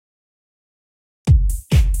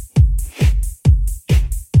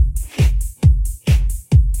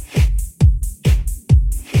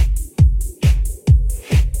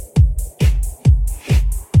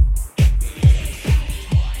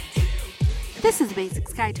This is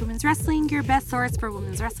Basics Guide to Women's Wrestling, your best source for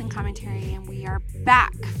women's wrestling commentary, and we are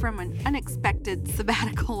back from an unexpected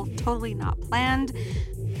sabbatical, totally not planned.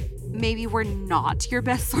 Maybe we're not your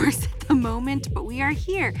best source at the moment, but we are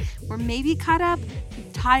here. We're maybe caught up,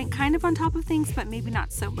 kind of on top of things, but maybe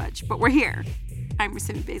not so much, but we're here. I'm your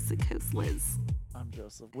semi-basic host, Liz. I'm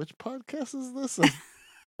Joseph. Which podcast is this?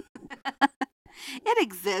 It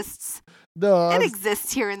exists. No, It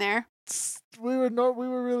exists here and there. we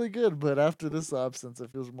were really good, but after this absence,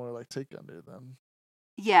 it feels more like Take Under than.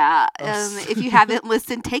 Yeah, if you haven't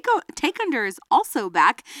listened, Take Under is also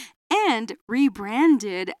back and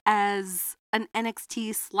rebranded as an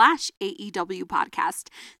NXT/AEW podcast.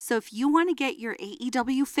 So if you want to get your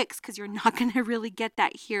AEW fix, because you're not going to really get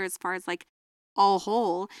that here as far as like a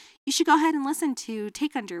whole, you should go ahead and listen to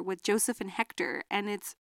Take Under with Joseph and Hector, and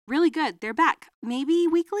it's really good. They're back, maybe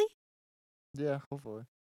weekly. Yeah, hopefully.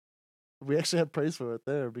 We actually had praise for it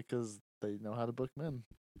there because they know how to book men.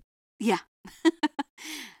 Yeah.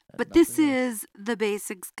 But this is the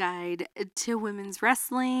Basics Guide to Women's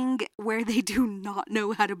Wrestling, where they do not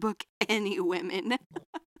know how to book any women.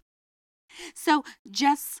 So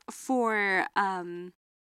just for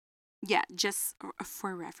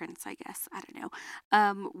reference, I guess, I don't know.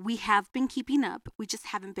 We have been keeping up. We just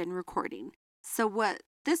haven't been recording. So what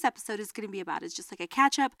this episode is going to be about is just like a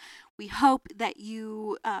catch up. We hope that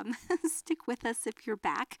you stick with us if you're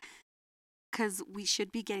back, because we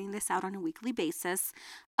should be getting this out on a weekly basis.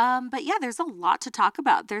 But yeah, there's a lot to talk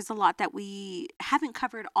about. There's a lot that we haven't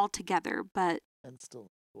covered altogether, but... And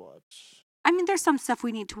still watch. I mean, there's some stuff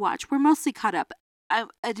we need to watch. We're mostly caught up.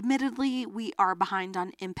 Admittedly, we are behind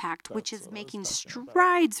on Impact, which is making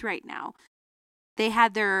strides right now. They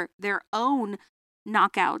had their own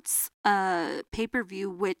Knockouts pay-per-view,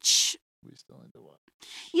 which... We still need to watch.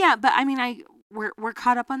 Yeah, but I mean, we're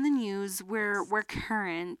caught up on the news. We're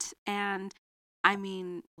current, and I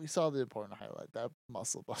mean, we saw the important highlight. That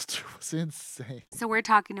Muscle Buster was insane. So we're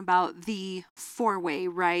talking about the 4-way,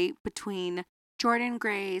 right, between Jordynne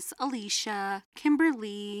Grace, Alicia,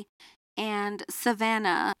 Kimberly, and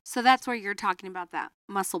Savannah. So that's where you're talking about that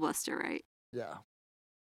Muscle Buster, right? Yeah.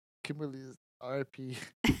 Kimberly's RIP.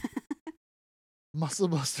 Muscle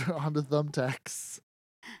Buster on the thumbtacks.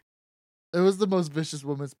 It was the most vicious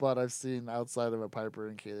woman spot I've seen outside of a Piper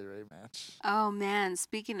and Kaylee Ray match. Oh man,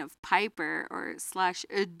 speaking of Piper or /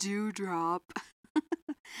 a Dewdrop.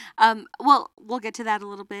 Well, we'll get to that a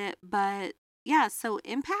little bit, but yeah, so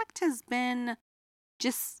Impact has been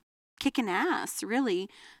just kicking ass, really.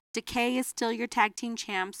 Decay is still your tag team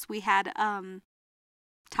champs. We had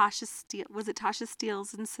Tasha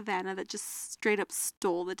Steelz and Savannah that just straight up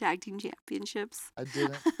stole the tag team championships. I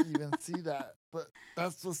didn't even see that, but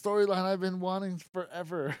that's the storyline I've been wanting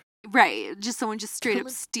forever. Right, just someone just straight up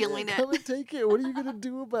stealing it. Come and take it. What are you gonna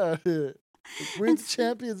do about it? We're the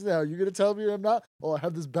champions now. You're gonna tell me I'm not? Oh, I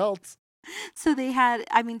have this belt. So they had,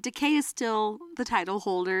 I mean, Decay is still the title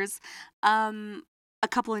holders. A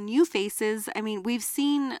couple of new faces. I mean, we've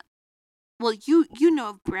seen. Well, you know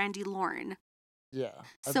of Brandi Lauren. Yeah.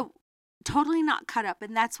 So totally not caught up,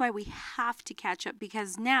 and that's why we have to catch up,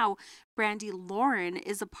 because now Brandi Lauren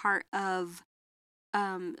is a part of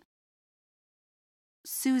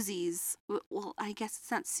Susie's, well, I guess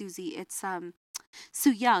it's not Susie, it's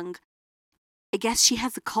Su Yung. I guess she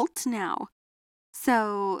has a cult now.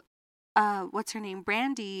 So what's her name?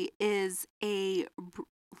 Brandi is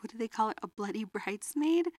what do they call it? A bloody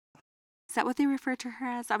bridesmaid? Is that what they refer to her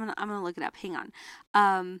as? I'm gonna look it up. Hang on.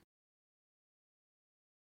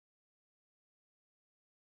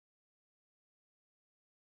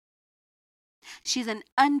 She's an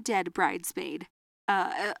undead bridesmaid,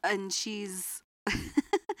 and she's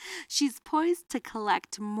she's poised to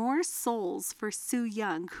collect more souls for Su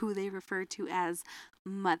Yung, who they refer to as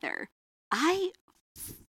Mother. I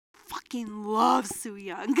fucking love Su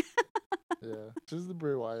Yung. Yeah, she's the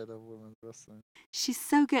Bray Wyatt of women's wrestling. She's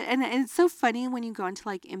so good, and it's so funny when you go into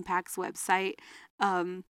like Impact's website,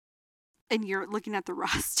 and you're looking at the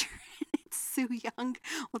roster. It's Su Yung.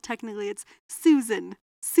 Well, technically, it's Susan,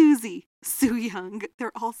 Susie, Su Yung.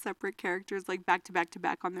 They're all separate characters, like back to back to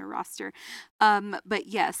back on their roster. But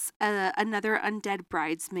yes, another undead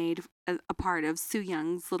bridesmaid, a part of Su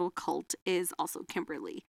Young's little cult, is also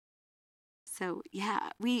Kimberly. So yeah,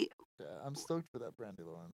 I'm stoked for that Brandi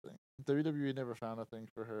Lauren thing. WWE never found a thing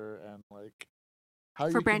for her, and like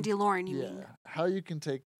for Brandi Lauren, you mean? How you can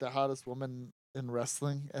take the hottest woman in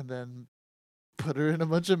wrestling and then put her in a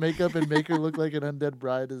bunch of makeup and make her look like an undead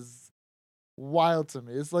bride is wild to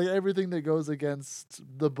me. It's like everything that goes against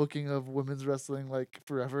the booking of women's wrestling like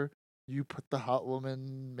forever. you put the hot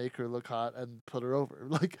woman, make her look hot, and put her over.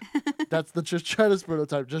 Like, that's the Trish Stratus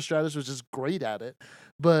prototype. Trish Stratus was just great at it.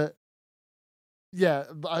 But yeah,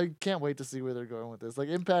 I can't wait to see where they're going with this. Like,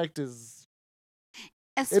 As far Impact as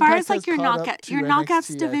like has caught up to your knockouts NXT, I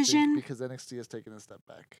think, division, because NXT has taken a step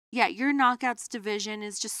back. yeah, your knockouts division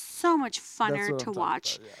is just so much That's funner what to I'm talking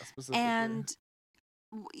watch. about, yeah, specifically. And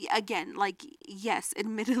again, like, yes,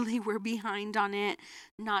 admittedly we're behind on it,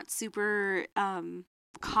 not super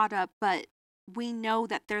caught up, but we know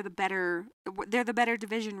that they're the better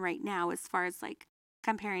division right now as far as like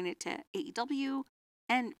comparing it to AEW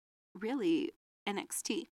and really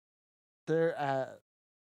NXT. They're at,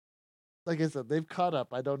 like I said, they've caught up.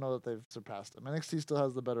 I don't know that they've surpassed them. NXT still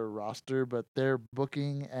has the better roster, but their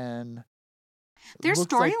booking and Their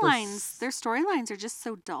looks like storylines are just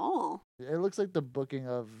so dull. it looks like the booking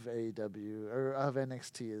of AEW or of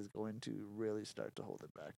NXT is going to really start to hold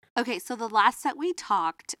it back. Okay, so the last set we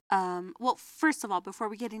talked, well, first of all, before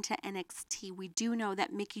we get into NXT, we do know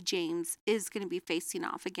that Mickie James is going to be facing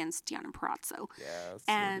off against Deonna Purrazzo. Yeah, that's gonna be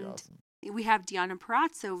And awesome. we have Deonna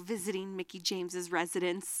Purrazzo visiting Mickie James's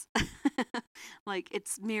residence. Like,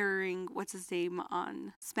 it's mirroring what's his name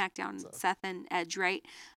on SmackDown, Seth and Edge, right?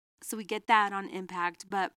 So we get that on Impact,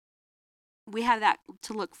 but we have that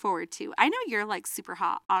to look forward to. I know you're like super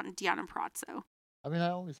hot on Deonna Purrazzo. I mean, I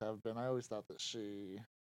always have been. I always thought that she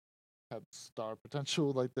had star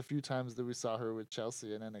potential. Like the few times that we saw her with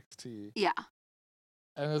Chelsea in NXT, Yeah.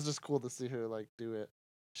 and it's just cool to see her like do it.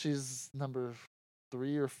 She's number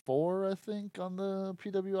 3 or 4, I think, on the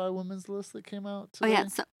PWI women's list that came out Oh today. yeah,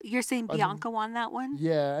 so you're saying I mean, Bianca won that one?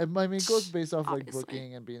 Yeah, I mean, it goes based off like Obviously.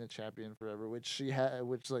 booking and being a champion forever, which she had,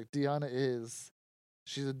 which like Deonna is.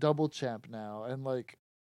 She's a double champ now, and like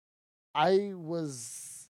I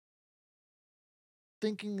was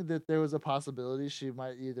thinking that there was a possibility she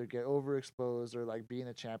might either get overexposed or like being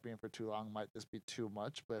a champion for too long might just be too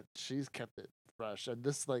much, but she's kept it fresh. And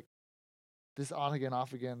this on again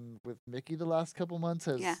off again with Mickie the last couple months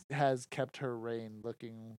has kept her reign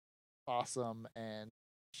looking awesome, and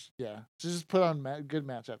yeah, she's just put on good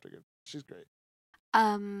match after good. She's great.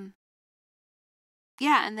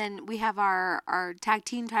 Yeah, and then we have our tag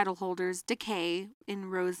team title holders, Decay in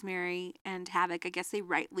Rosemary and Havoc. I guess they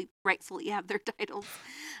rightfully have their titles.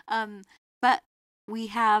 But we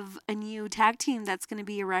have a new tag team that's going to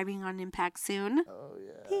be arriving on Impact soon. Oh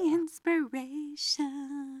yeah. The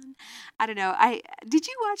Inspiration. I don't know. Did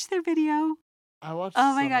you watch their video? I watched.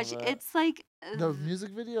 Oh my some gosh, of it. it's like The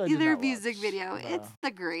music video. their music video. No. It's the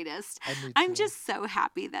greatest. I'm just so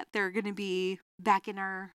happy that they're going to be back in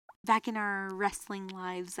our wrestling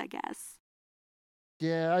lives, I guess.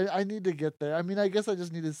 Yeah, I need to get there. I mean, I guess I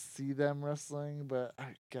just need to see them wrestling, but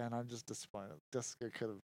again, I'm just disappointed. Jessica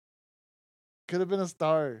could have been a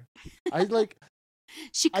star. I like.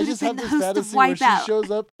 She could have been the this host of fantasy where Wipeout. she shows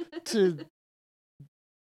up to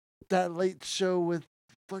that late show with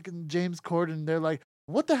fucking James Corden. They're like,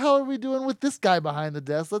 "What the hell are we doing with this guy behind the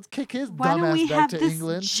desk? Let's kick his dumbass back to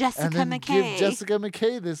England and then give Jessica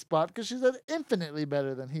McKay this spot because she's infinitely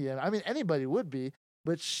better than he is. I mean, anybody would be,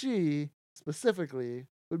 but she specifically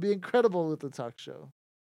would be incredible with the talk show."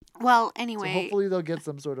 Well, anyway, so hopefully they'll get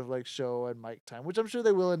some sort of like show and mic time, which I'm sure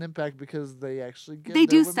they will in Impact because they actually they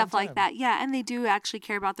do stuff like that, yeah, and they do actually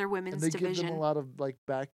care about their women's and they division. give them a lot of like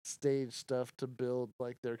backstage stuff to build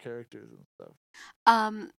like their characters and stuff.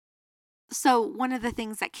 So one of the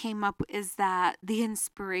things that came up is that the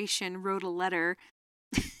Inspiration wrote a letter.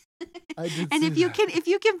 And if you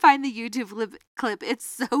can find the YouTube clip, it's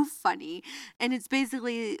so funny. And it's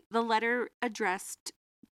basically the letter addressed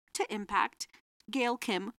to Impact, Gail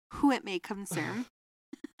Kim, who it may concern.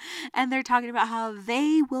 And they're talking about how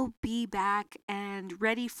they will be back and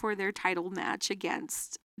ready for their title match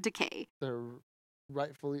against Decay. Their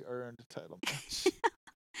rightfully earned title match.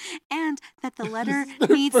 And that the letter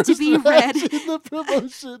needs to be read in the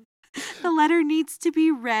promotion. The letter needs to be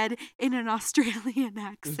read in an Australian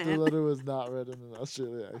accent. If the letter was not read in an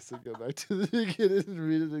Australian accent, go back to the beginning and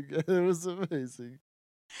read it again. It was amazing.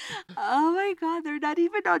 Oh my god, they're not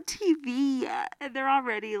even on TV yet, and they're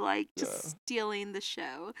already like just stealing the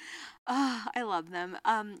show. I love them.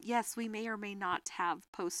 Yes, we may or may not have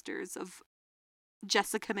posters of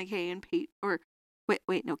Jessica McKay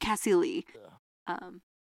and Cassie Lee. Yeah.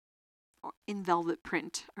 In velvet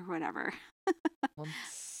print or whatever.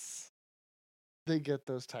 Once they get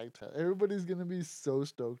those tag titles, everybody's gonna be so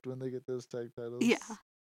stoked when they get those tag titles. Yeah.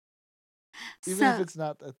 Even if it's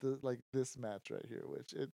not at the like this match right here,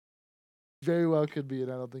 which it very well could be,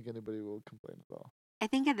 and I don't think anybody will complain at all. I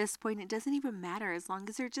think at this point it doesn't even matter as long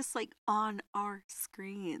as they're just like on our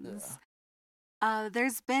screens. Yeah.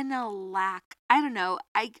 There's been a lack. I don't know.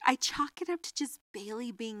 I chalk it up to just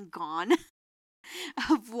Bayley being gone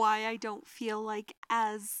of why I don't feel like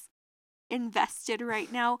as invested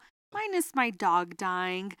right now. Minus my dog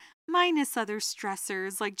dying, minus other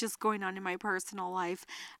stressors like just going on in my personal life.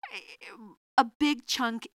 A big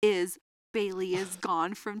chunk is Bayley is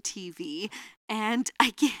gone from TV, and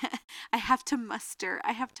I have to muster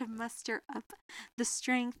up the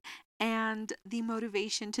strength and the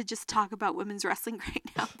motivation to just talk about women's wrestling right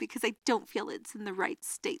now because I don't feel it's in the right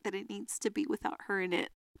state that it needs to be without her in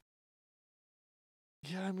it.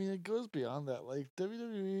 Yeah, I mean, it goes beyond that. Like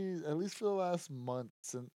WWE, at least for the last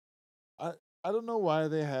months, and I don't know why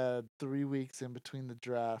they had 3 weeks in between the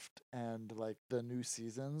draft and like the new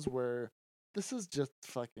seasons where this is just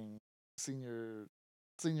fucking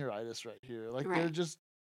senioritis right here. Like they're Right. just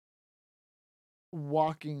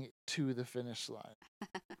walking to the finish line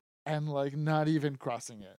and like not even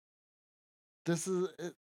crossing it. This is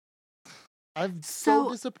it. I'm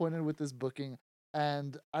so disappointed with this booking,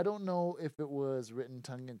 and I don't know if it was written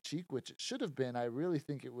tongue in cheek, which it should have been. I really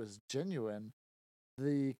think it was genuine.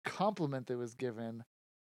 The compliment that was given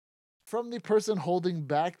from the person holding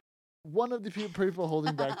back, one of the people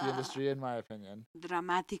holding back the industry, in my opinion.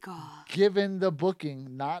 Dramatico. Given the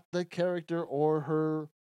booking, not the character or her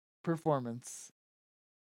performance.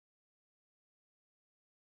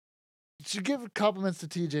 Should give compliments to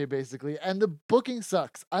TJ basically, and the booking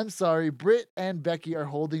sucks. I'm sorry, Britt and Becky are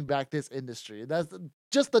holding back this industry. That's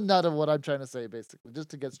just the nut of what I'm trying to say, basically, just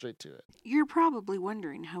to get straight to it. You're probably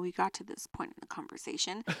wondering how we got to this point in the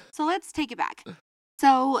conversation, so let's take it back.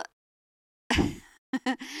 So,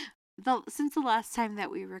 since the last time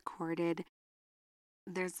that we recorded,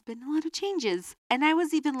 there's been a lot of changes, and I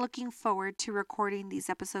was even looking forward to recording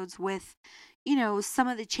these episodes with, some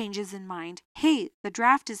of the changes in mind. Hey, the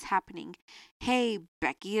draft is happening. Hey,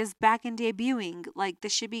 Becky is back and debuting. Like,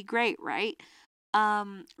 this should be great, right?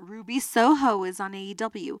 Ruby Soho is on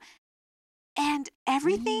AEW. And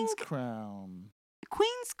everything...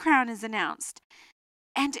 Queen's Crown is announced.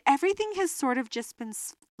 And everything has sort of just been,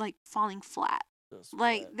 like, falling flat.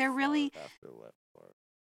 Like, they're really...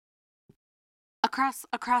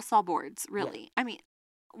 Across all boards, really. Yeah. I mean,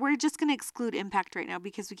 we're just going to exclude Impact right now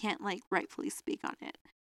because we can't, like, rightfully speak on it.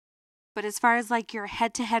 But as far as, like, your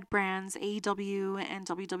head-to-head brands, AEW and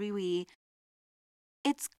WWE,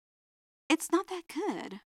 it's not that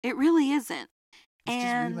good. It really isn't. It's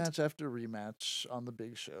just rematch after rematch on the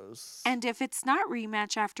big shows. And if it's not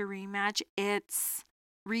rematch after rematch, it's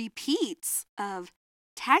repeats of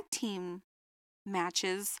tag team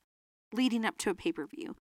matches leading up to a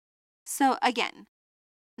pay-per-view. So again,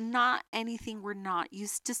 not anything we're not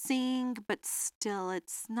used to seeing, but still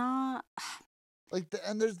it's not like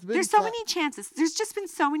there's so many chances. There's just been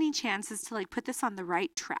so many chances to like put this on the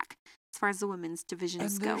right track as far as the women's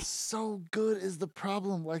divisions go. And they're so good is the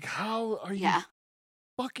problem. Like how are you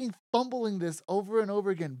fucking fumbling this over and over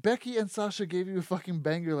again? Becky and Sasha gave you a fucking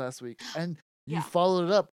banger last week, and you followed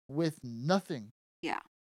it up with nothing. Yeah.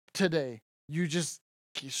 Today, you just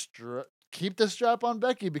keep the strap on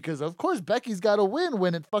Becky because, of course, Becky's got to win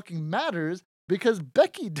when it fucking matters because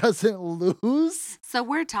Becky doesn't lose. So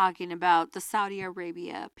we're talking about the Saudi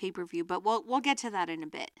Arabia pay-per-view, but we'll get to that in a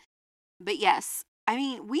bit. But yes, I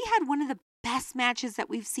mean, we had one of the best matches that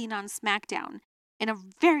we've seen on SmackDown in a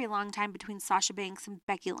very long time between Sasha Banks and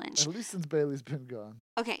Becky Lynch. At least since Bayley's been gone.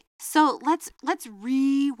 Okay, so let's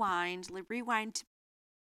rewind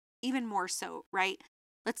even more so, right?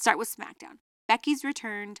 Let's start with SmackDown. Becky's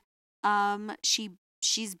returned.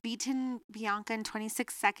 She's beaten Bianca in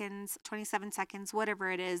 26 seconds, 27 seconds,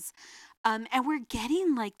 whatever it is. And we're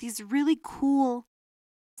getting like these really cool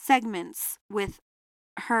segments with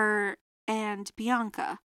her and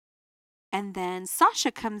Bianca. And then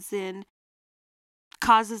Sasha comes in,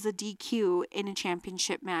 causes a DQ in a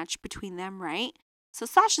championship match between them, right? So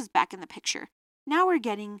Sasha's back in the picture. Now we're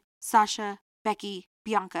getting Sasha, Becky,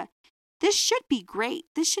 Bianca. This should be great.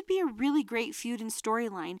 This should be a really great feud and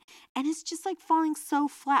storyline. And it's just like falling so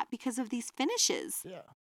flat because of these finishes. Yeah.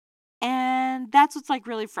 And that's what's like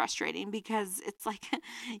really frustrating because it's like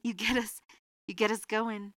you get us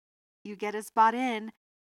going, you get us bought in,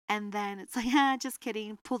 and then it's like, just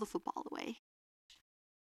kidding, pull the football away.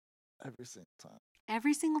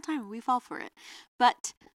 Every single time we fall for it.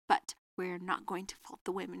 But we're not going to fault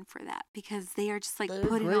the women for that because they are just like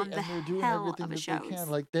putting on the hell of a show.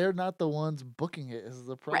 Like they're not the ones booking it is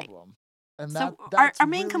the problem. Right. And so our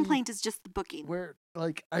main complaint is just the booking. Where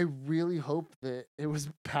like I really hope that it was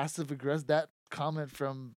passive aggressive. That comment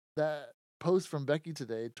from that post from Becky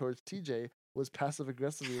today towards TJ was passive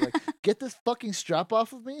aggressively like, get this fucking strap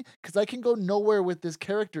off of me, because I can go nowhere with this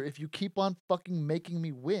character if you keep on fucking making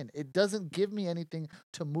me win. It doesn't give me anything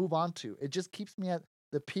to move on to. It just keeps me at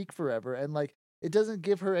the peak forever. And like, it doesn't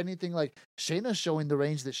give her anything. Like, Shayna's showing the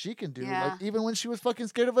range that she can do. Yeah. Like, even when she was fucking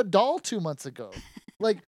scared of a doll 2 months ago.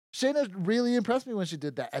 Like, Shayna really impressed me when she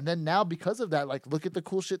did that. And then now, because of that, like, look at the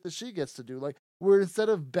cool shit that she gets to do. Like, where instead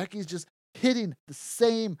of Becky's just hitting the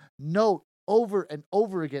same note over and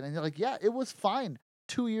over again. And you're like, yeah, it was fine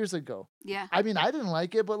 2 years ago. Yeah. I mean, I didn't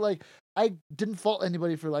like it, but like, I didn't fault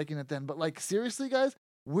anybody for liking it then. But like, seriously, guys,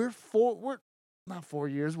 we're not 4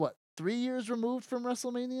 years, 3 years removed from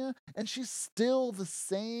WrestleMania, and she's still the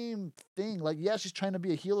same thing. Like, yeah, she's trying to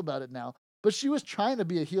be a heel about it now, but she was trying to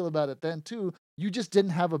be a heel about it then too. You just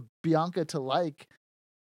didn't have a Bianca to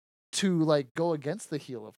go against the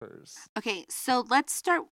heel of hers. Okay, so let's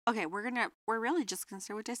start. Okay, we're really just gonna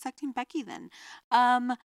start with dissecting Becky then.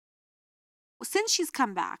 Since she's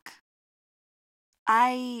come back,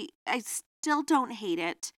 I still don't hate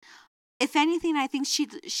it. If anything, I think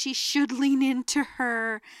she should lean into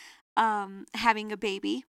her having a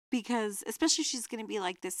baby, because especially if she's gonna be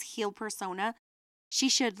like this heel persona, she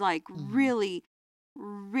should like really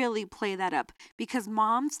play that up, because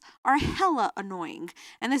moms are hella annoying,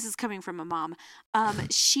 and this is coming from a mom.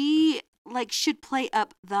 She like should play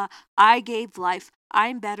up the I gave life,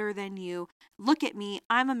 I'm better than you, look at me,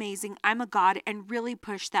 I'm amazing, I'm a god, and really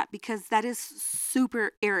push that, because that is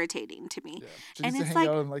super irritating to me. Yeah. She needs to hang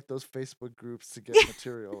out in like those Facebook groups to get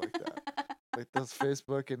material like that. Like those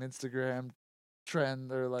Facebook and Instagram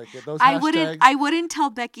trend, or like those hashtags. I wouldn't tell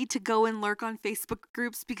Becky to go and lurk on Facebook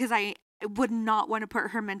groups, because I would not want to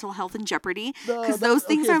put her mental health in jeopardy, because those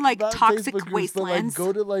things are like toxic groups, wastelands. But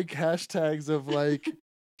like, go to like hashtags of like,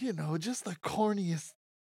 you know, just the corniest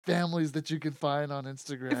families that you can find on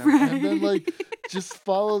Instagram, right. And then like just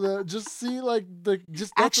follow just see like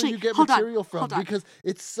that's where you get material from, because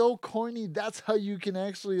it's so corny. That's how you can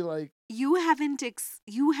actually like. You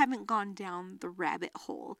haven't gone down the rabbit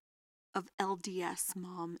hole of LDS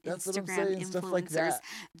mom Instagram influencers. Stuff like that.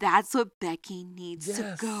 That's what Becky needs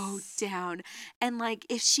to go down. And like,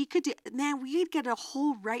 if she could do, man, we'd get a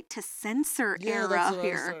whole right to censor era that's what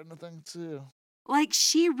here. I was starting to think too. Like,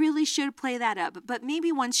 she really should play that up, but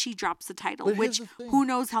maybe once she drops the title, which who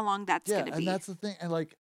knows how long that's going to be. And that's the thing. And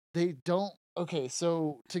like, they don't. Okay,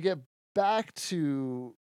 so to get back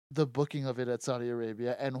to the booking of it at Saudi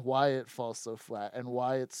Arabia and why it falls so flat and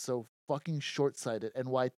why it's so fucking short-sighted and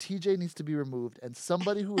why TJ needs to be removed, and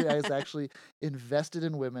somebody who is actually invested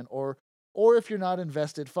in women, or if you're not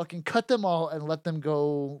invested, fucking cut them all and let them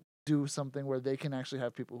go do something where they can actually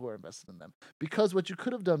have people who are invested in them. Because what you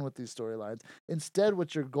could have done with these storylines, instead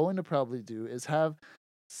what you're going to probably do is have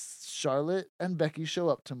Charlotte and Becky show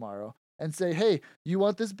up tomorrow and say, hey, you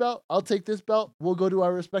want this belt? I'll take this belt. We'll go to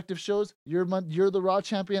our respective shows. You're the Raw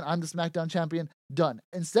champion. I'm the SmackDown champion. Done.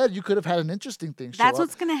 Instead, you could have had an interesting thing show That's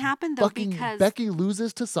what's going to happen, though, because Becky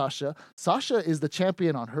loses to Sasha. Sasha is the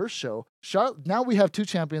champion on her show. Now we have two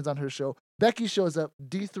champions on her show. Becky shows up,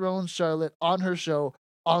 dethrones Charlotte on her show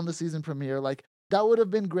on the season premiere. Like, that would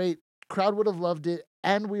have been great. Crowd would have loved it.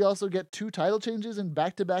 And we also get 2 title changes in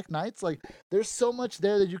back-to-back nights. Like, there's so much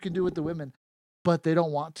there that you can do with the women. But they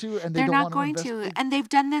don't want to, and they're not going to. And they've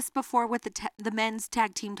done this before with the men's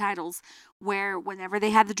tag team titles, where whenever they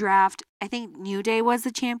had the draft, I think New Day was the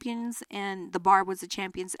champions and the Bar was the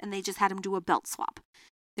champions, and they just had them do a belt swap.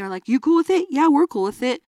 They were like, "You cool with it? Yeah, we're cool with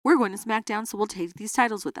it. We're going to SmackDown, so we'll take these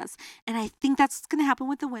titles with us." And I think that's what's going to happen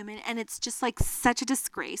with the women, and it's just like such a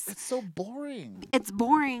disgrace. It's so boring. It's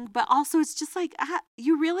boring, but also it's just like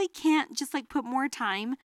you really can't just like put more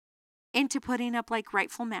time into putting up like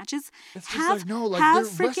rightful matches. It's just like, no, like,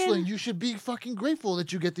 they're wrestling. You should be fucking grateful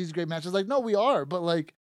that you get these great matches. Like, no, we are, but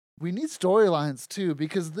like, we need storylines too,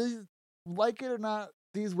 because like it or not,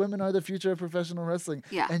 these women are the future of professional wrestling.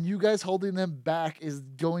 Yeah. And you guys holding them back is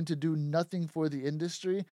going to do nothing for the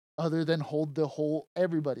industry other than hold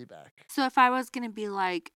everybody back. So if I was going to be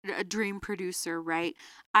like a dream producer, right,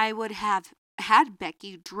 I would have had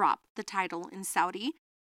Becky drop the title in Saudi,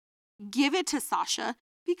 give it to Sasha,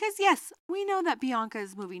 because yes, we know that Bianca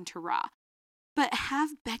is moving to Raw, but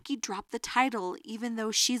have Becky drop the title even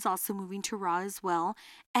though she's also moving to Raw as well.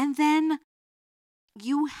 And then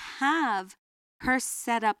you have her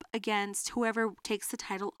set up against whoever takes the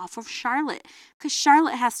title off of Charlotte, because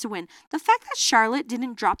Charlotte has to win. The fact that Charlotte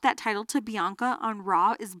didn't drop that title to Bianca on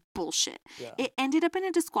Raw is bullshit. Yeah. It ended up in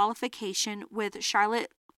a disqualification with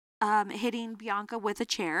Charlotte hitting Bianca with a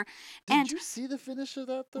chair. Did you see the finish of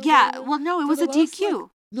that, though? Yeah, well, no, it was a DQ.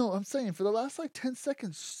 No, I'm saying for the last 10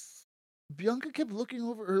 seconds, Bianca kept looking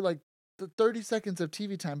over her, like, the 30 seconds of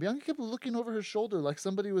TV time, Bianca kept looking over her shoulder like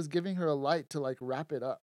somebody was giving her a light to like wrap it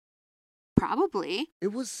up. Probably.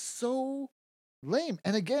 It was so lame.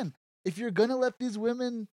 And again, if you're gonna let these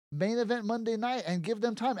women main event Monday night and give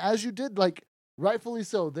them time, as you did, like rightfully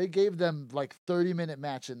so, they gave them like 30-minute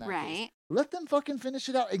match in that case. Let them fucking finish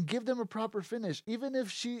it out and give them a proper finish. Even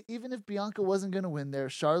if Bianca wasn't gonna win there,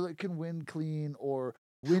 Charlotte can win clean or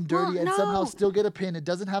win dirty and somehow still get a pin. It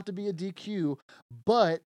doesn't have to be a DQ,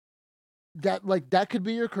 but that could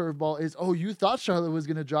be your curveball is, oh, you thought Charlotte was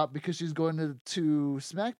gonna drop because she's going to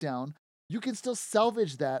SmackDown. You can still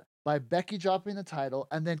salvage that by Becky dropping the title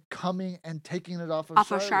and then coming and taking it off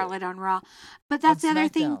of Charlotte on Raw. But that's the other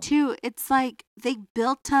thing too. It's like they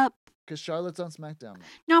built up because Charlotte's on SmackDown.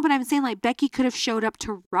 No, but I'm saying like Becky could have showed up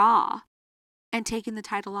to Raw and taken the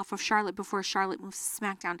title off of Charlotte before Charlotte moves to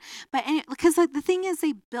SmackDown. But because like the thing is,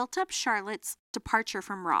 they built up Charlotte's departure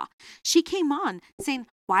from Raw. She came on saying,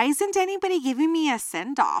 "Why isn't anybody giving me a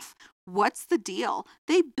send off? What's the deal?"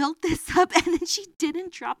 They built this up and then she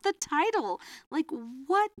didn't drop the title. Like,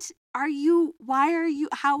 what are you? Why are you?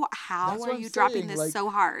 How are you dropping this like, so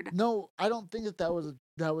hard? No, I don't think that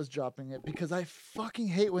was dropping it because I fucking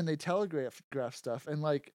hate when they telegraph stuff and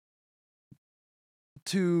like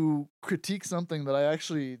to critique something that I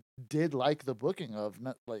actually did like the booking of.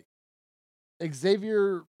 Not like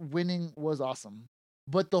Xavier winning was awesome.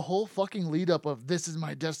 But the whole fucking lead up of this is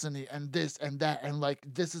my destiny and this and that and like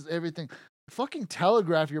this is everything. Fucking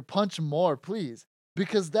telegraph your punch more, please.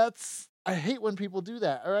 Because I hate when people do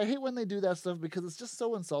that. Or I hate when they do that stuff because it's just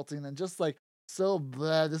so insulting and just like so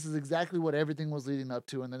blah. This is exactly what everything was leading up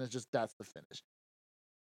to, and then it's just that's the finish.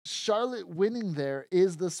 Charlotte winning there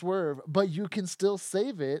is the swerve, but you can still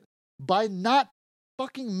save it by not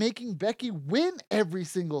fucking making Becky win every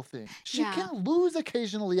single thing. She can lose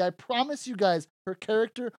occasionally. I promise you guys, her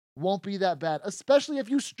character won't be that bad, especially if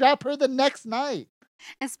you strap her the next night.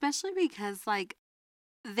 Especially because, like,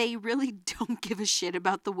 they really don't give a shit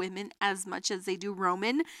about the women as much as they do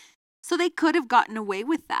Roman. So they could have gotten away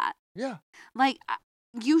with that. Yeah. Like,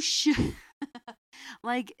 you should...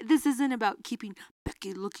 Like, this isn't about keeping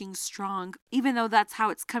Becky looking strong, even though that's how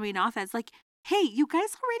it's coming off as. Like, hey, you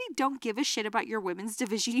guys already don't give a shit about your women's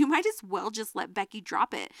division. You might as well just let Becky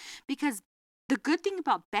drop it. Because the good thing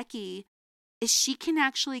about Becky is she can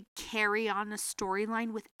actually carry on a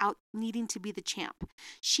storyline without needing to be the champ.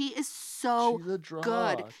 She is so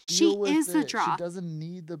good. She is the draw. She doesn't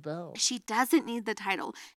need the belt. She doesn't need the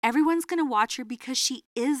title. Everyone's going to watch her because she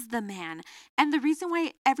is the man. And the reason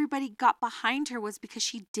why everybody got behind her was because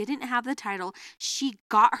she didn't have the title. She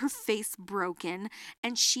got her face broken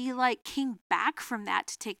and she like came back from that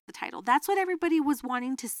to take the title. That's what everybody was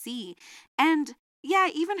wanting to see. And yeah,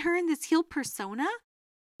 even her in this heel persona,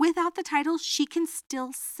 without the title, she can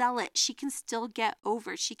still sell it. She can still get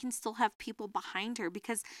over. She can still have people behind her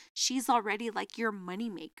because she's already like your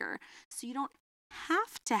moneymaker. So you don't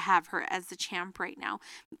have to have her as the champ right now,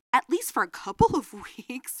 at least for a couple of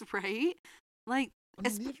weeks, right? Like,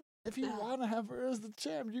 if you want to have her as the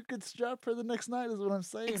champ, you could strap her the next night, is what I'm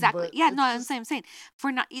saying. Exactly. Yeah, no, I'm saying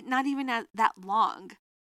for not even that long.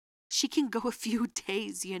 She can go a few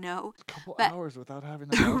days, you know. A couple hours without having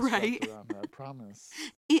the belt right around her, I promise.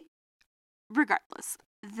 Regardless,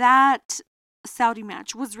 that Saudi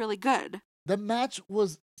match was really good. The match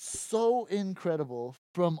was so incredible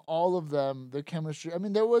from all of them. The chemistry. I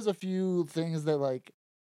mean, there was a few things that like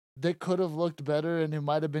they could have looked better, and it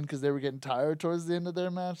might have been because they were getting tired towards the end of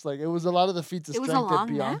their match. Like it was a lot of the feats of strength that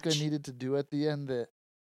Bianca needed to do at the end. That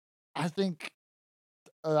I think.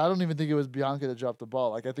 I don't even think it was Bianca that dropped the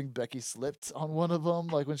ball. Like, I think Becky slipped on one of them,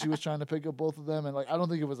 like, when she was trying to pick up both of them. And, like, I don't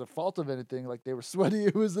think it was a fault of anything. Like, they were sweaty.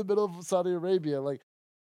 It was the middle of Saudi Arabia. Like,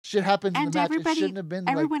 shit happens in the match. It shouldn't have been,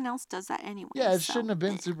 everyone else does that anyway. Yeah, it shouldn't have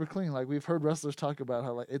been super clean. Like, we've heard wrestlers talk about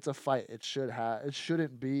how, like, it's a fight. It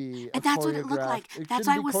shouldn't be and that's what it looked like. That's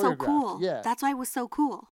why it was so cool. Yeah. That's why it was so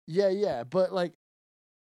cool. Yeah. But, like,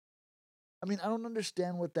 I mean, I don't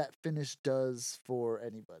understand what that finish does for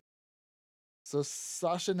anybody. So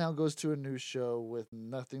Sasha now goes to a new show with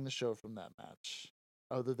nothing to show from that match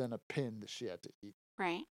other than a pin that she had to eat.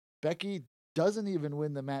 Right. Becky doesn't even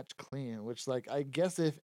win the match clean, which, like, I guess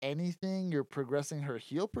if anything, you're progressing her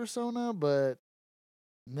heel persona, but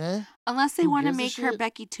meh. Unless they want to make her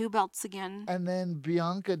Becky 2 belts again. And then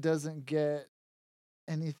Bianca doesn't get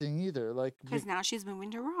anything either, like, because now she's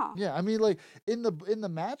moving to Raw. Yeah, I mean, like, in the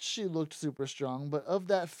match she looked super strong, but of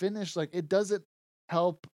that finish, like, it doesn't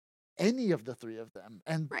help any of the three of them.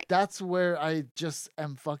 And that's where I just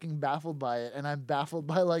am fucking baffled by it. And I'm baffled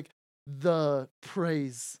by like the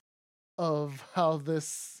praise of how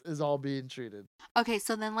this is all being treated. Okay,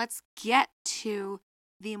 so then let's get to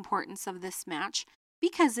the importance of this match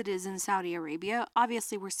because it is in Saudi Arabia.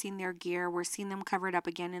 Obviously, we're seeing their gear. We're seeing them covered up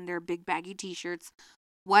again in their big baggy t-shirts.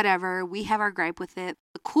 Whatever. We have our gripe with it.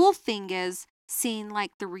 The cool thing is seeing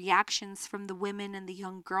like the reactions from the women and the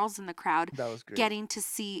young girls in the crowd. That was great. Getting to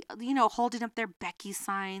see, holding up their Becky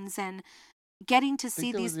signs and getting to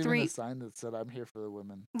see these three. Even a sign that said, "I'm here for the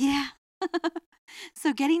women." Yeah.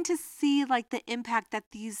 So getting to see like the impact that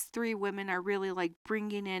these three women are really like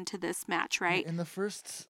bringing into this match, right? In the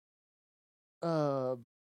first,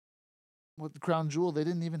 with Crown Jewel, they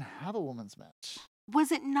didn't even have a women's match.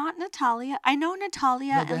 Was it not Natalya? I know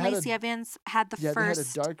Natalya and Lacey Evans had the first. Yeah, they had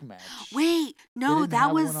a dark match. Wait, no,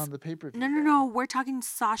 that was one on the pay-per-view. No. We're talking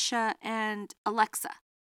Sasha and Alexa.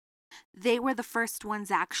 They were the first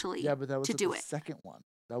ones actually. Yeah, but that was the second one.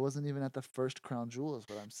 That wasn't even at the first Crown Jewel, is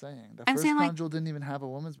what I'm saying. The first Crown Jewel didn't even have a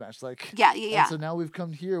women's match. Yeah. And so now we've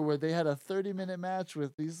come here where they had a 30-minute match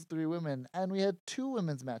with these three women, and we had 2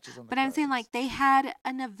 women's matches on the But I'm saying they had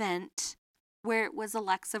an event where it was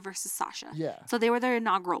Alexa versus Sasha. Yeah. So they were their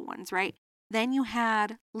inaugural ones, right? Then you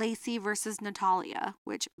had Lacey versus Natalya,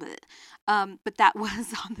 but that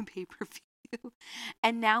was on the pay-per-view.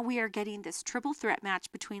 And now we are getting this triple threat match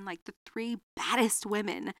between the 3 baddest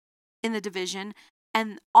women in the division.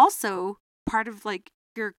 And also part of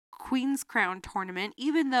your Queen's Crown tournament,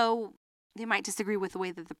 even though they might disagree with the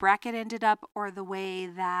way that the bracket ended up or the way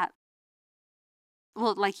that,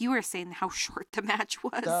 well, like you were saying, how short the match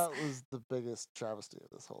was. That was the biggest travesty of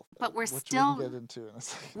this whole thing. But we're still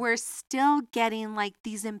getting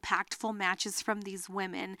these impactful matches from these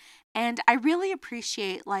women, and I really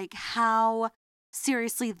appreciate how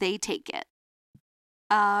seriously they take it.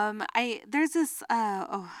 There's this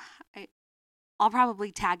I'll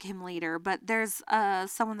probably tag him later, but there's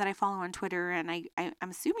someone that I follow on Twitter, and I'm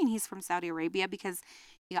assuming he's from Saudi Arabia because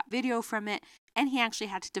he got video from it, and he actually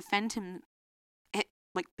had to defend him,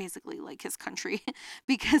 basically his country,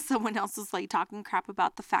 because someone else was talking crap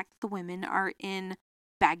about the fact that the women are in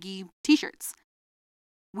baggy t-shirts.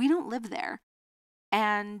 We don't live there,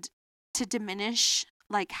 and to diminish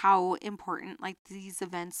how important these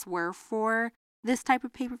events were for this type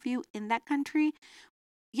of pay-per-view in that country.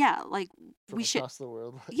 Yeah, we should across the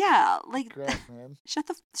world. Yeah, Crap, man. shut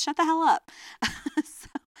the hell up. So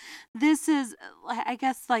this is, I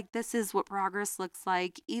guess, this is what progress looks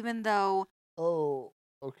like, even though. Oh,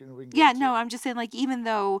 okay. Yeah, no, I'm just saying, even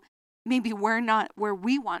though maybe we're not where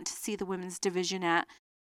we want to see the women's division at,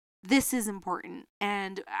 this is important,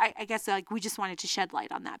 and I guess we just wanted to shed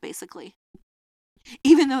light on that, basically.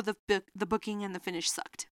 Even though the booking and the finish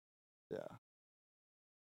sucked. Yeah.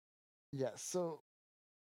 Yeah. So.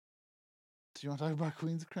 Do you want to talk about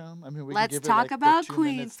Queen's Crown? I mean, let's talk about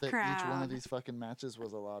Queen's Crown. Each one of these fucking matches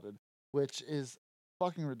was allotted, which is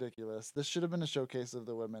fucking ridiculous. This should have been a showcase of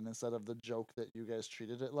the women instead of the joke that you guys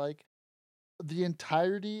treated it like. The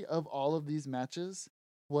entirety of all of these matches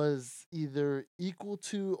was either equal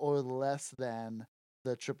to or less than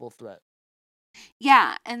the triple threat.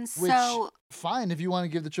 Yeah, and so fine if you want to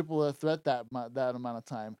give the triple threat that amount of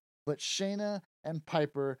time, but Shayna and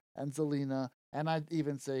Piper and Zelina. And I'd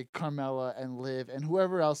even say Carmella and Liv and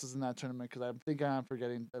whoever else is in that tournament, because I think I'm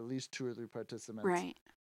forgetting at least 2 or 3 participants. Right.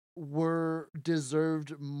 Were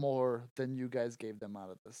deserved more than you guys gave them out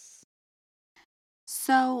of this.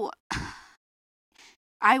 So,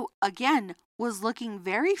 I, again, was looking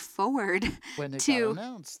very forward when it got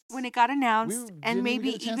announced. When it got announced. And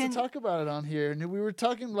maybe get a chance to talk about it on here. And we were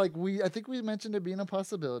talking, I think we mentioned it being a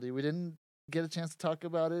possibility. We didn't get a chance to talk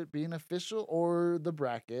about it being official or the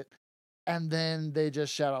bracket. And then they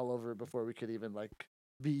just shat all over it before we could even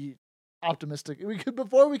be optimistic.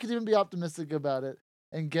 Before we could even be optimistic about it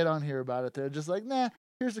and get on here about it. They're just nah,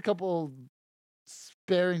 here's a couple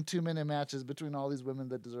sparing 2-minute matches between all these women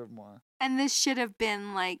that deserve more. And this should have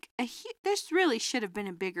been this really should have been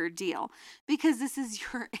a bigger deal because this is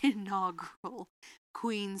your inaugural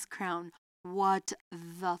Queen's Crown. What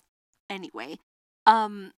the anyway.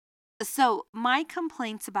 So my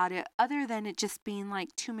complaints about it, other than it just being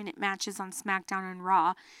 2-minute matches on SmackDown and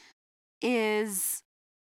Raw, is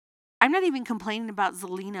I'm not even complaining about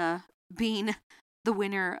Zelina being the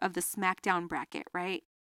winner of the SmackDown bracket, right?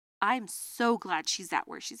 I'm so glad she's at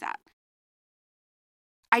where she's at.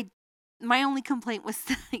 My only complaint was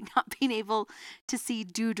not being able to see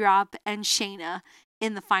Doudrop and Shayna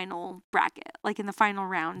in the final bracket, in the final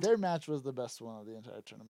round. Their match was the best one of the entire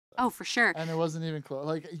tournament. Oh, for sure. And it wasn't even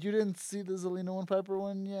close. You didn't see the Zelina one, Piper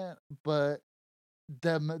one yet, but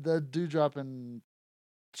the Doudrop and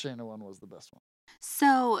Shayna one was the best one.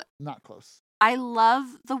 So not close. I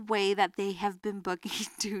love the way that they have been booking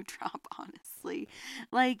Doudrop, honestly.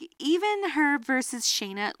 Like, even her versus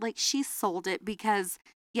Shayna, like, she sold it because,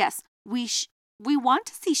 yes, we want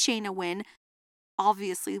to see Shayna win.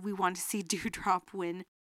 Obviously, we want to see Doudrop win.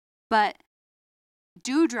 But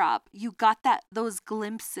Doudrop, you got those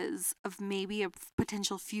glimpses of maybe a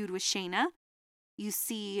potential feud with Shayna. You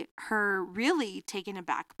see her really taken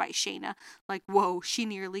aback by Shayna. Like, whoa, she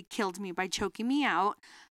nearly killed me by choking me out.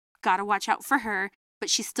 Gotta watch out for her.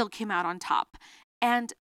 But she still came out on top.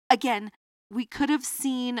 And again, we could have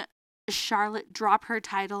seen Charlotte drop her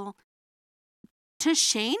title to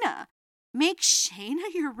Shayna. Make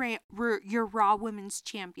Shayna your Raw Women's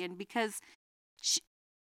Champion, because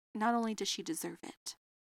not only does she deserve it,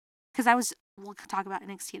 because we'll talk about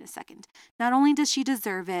NXT in a second. Not only does she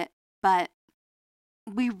deserve it, but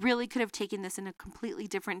we really could have taken this in a completely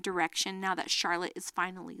different direction now that Charlotte is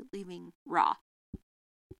finally leaving Raw.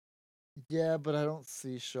 Yeah, but I don't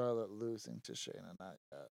see Charlotte losing to Shayna, not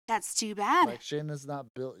yet. That's too bad. Like, Shayna's not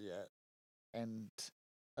built yet. And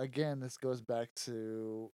again, this goes back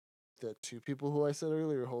to the two people who I said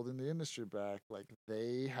earlier holding the industry back. Like,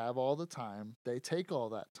 they have all the time. They take all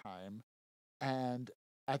that time. And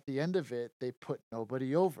at the end of it, they put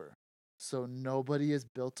nobody over. So nobody is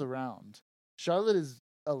built around. Charlotte is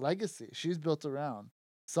a legacy. She's built around.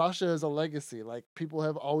 Sasha is a legacy. Like, people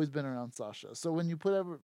have always been around Sasha. So when you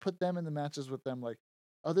put them in the matches with them, like,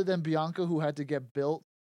 other than Bianca, who had to get built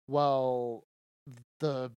while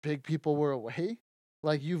the big people were away,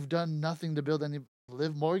 like, you've done nothing to build any.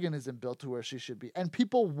 Liv Morgan isn't built to where she should be, and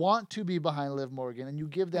people want to be behind Liv Morgan, and you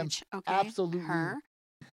give them absolutely her.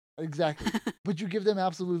 Exactly. But you give them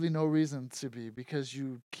absolutely no reason to be, because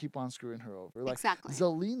you keep on screwing her over. Like, exactly.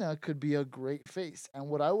 Zelina could be a great face. And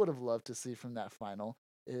what I would have loved to see from that final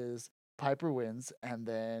is Piper wins, and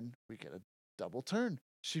then we get a double turn.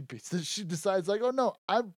 She decides, like, oh no,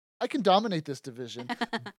 I can dominate this division.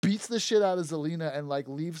 Beats the shit out of Zelina and, like,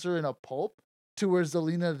 leaves her in a pulp, to where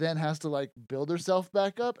Zelina then has to, like, build herself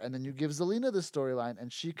back up. And then you give Zelina the storyline,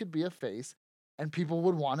 and she could be a face, and people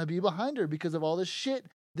would want to be behind her because of all this shit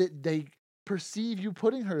that they perceive you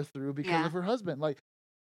putting her through because of her husband. Like,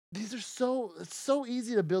 these are it's so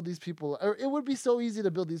easy to build these people, or it would be so easy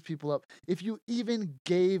to build these people up if you even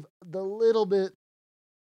gave the littlest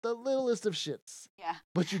of shits. Yeah.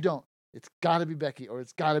 But you don't. It's gotta be Becky, or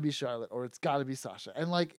it's gotta be Charlotte, or it's gotta be Sasha. And,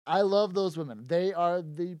 like, I love those women. They are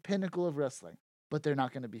the pinnacle of wrestling, but they're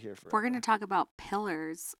not going to be here forever. We're going to talk about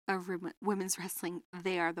pillars of women's wrestling.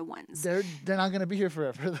 They are the ones. They're not going to be here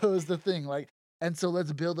forever. That was the thing. Like, and so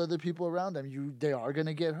let's build other people around them. They are going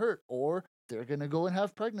to get hurt, or they're going to go and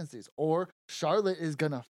have pregnancies, or Charlotte is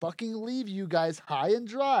going to fucking leave you guys high and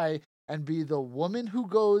dry and be the woman who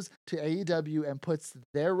goes to AEW and puts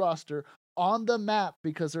their roster on the map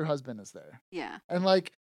because her husband is there. Yeah. And,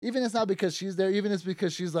 like, even it's not because she's there, even it's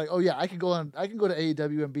because she's like, oh yeah, I can go to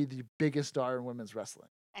AEW and be the biggest star in women's wrestling.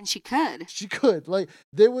 And she could. She could. Like,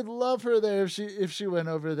 they would love her there if she went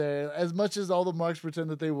over there. As much as all the marks pretend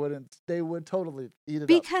that they wouldn't, they would totally eat it up.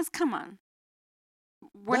 Because, come on.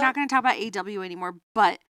 We're not going to talk about AEW anymore,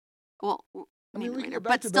 but, well, maybe later.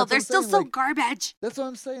 But still, they're still so garbage. That's what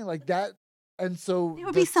I'm saying. Like, that, and so... They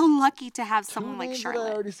would be so lucky to have someone like Charlotte.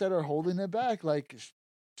 That I already said are holding it back. Like,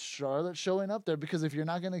 Charlotte showing up there, because if you're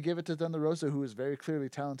not going to give it to Thunder Rosa, who is very clearly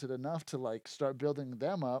talented enough to, like, start building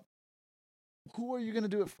them up, who are you going to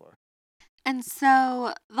do it for? And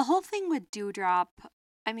so the whole thing with Doudrop,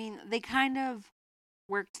 I mean, they kind of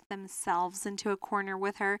worked themselves into a corner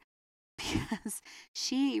with her, because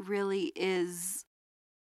she really is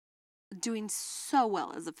doing so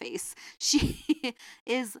well as a face. She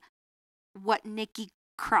is what Nikki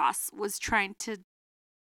Cross was trying to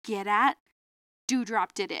get at.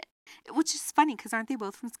 Doudrop did it, which is funny because aren't they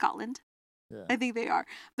both from Scotland? Yeah. I think they are.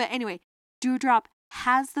 But anyway, Doudrop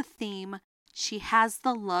has the theme. She has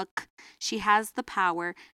the look. She has the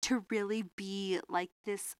power to really be like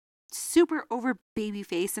this super over baby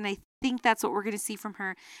face. And I think that's what we're going to see from her.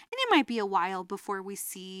 And it might be a while before we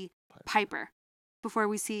see Piper, before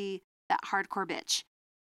we see that hardcore bitch.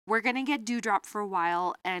 We're going to get Doudrop for a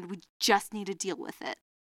while, and we just need to deal with it.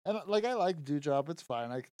 And, like, I like Doudrop. It's fine.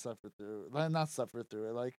 I can suffer through it. Not suffer through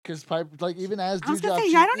it. Like, because Piper, like, even as Doudrop... I was going to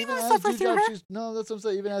say, I don't even suffer through her. No, that's what I'm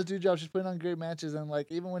saying. Even as Doudrop, she's putting on great matches. And,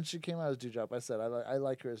 like, even when she came out as Doudrop, I said, I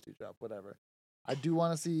like her as Doudrop, whatever. I do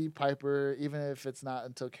want to see Piper, even if it's not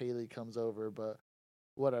until Kaylee comes over, but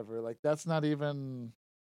whatever. Like, that's not even...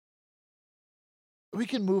 We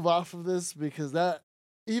can move off of this, because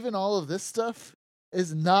even all of this stuff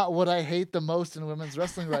is not what I hate the most in women's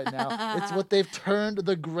wrestling right now. It's what they've turned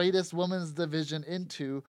the greatest women's division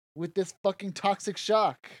into with this fucking Toxic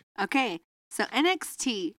Shock. Okay, So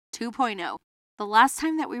NXT 2.0. The last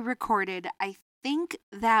time that we recorded, I think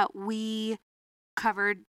that we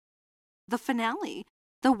covered the finale,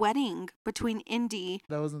 the wedding between Indy.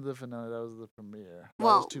 That wasn't the finale. That was the premiere. That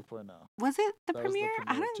was 2.0. Was it the That premiere? Was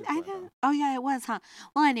the premiere I don't. Oh yeah, it was, huh?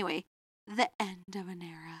 Well, anyway, the end of an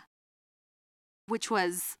era, which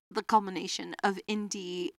was the culmination of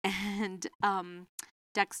Indy and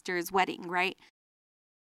Dexter's wedding, right?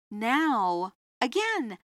 Now,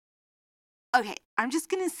 again, okay, I'm just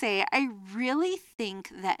going to say, I really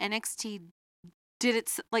think that NXT did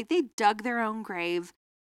it, like they dug their own grave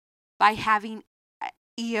by having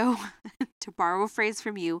Io, to borrow a phrase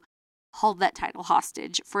from you, hold that title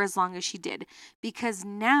hostage for as long as she did. Because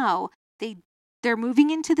now they're moving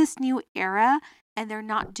into this new era and they're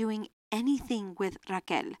not doing anything with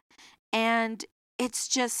Raquel. And it's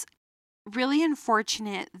just really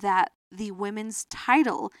unfortunate that the women's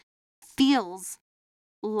title feels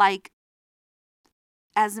like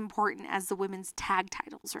as important as the women's tag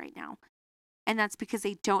titles right now. And that's because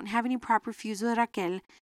they don't have any proper feuds with Raquel.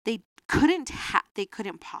 They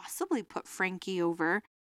couldn't possibly put Frankie over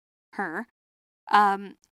her.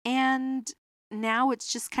 And now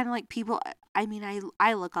it's just kind of like people, I mean,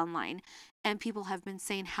 I look online and people have been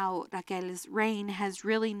saying how Raquel's reign has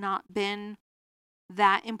really not been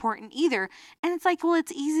that important either. And it's like, well,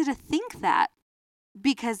 it's easy to think that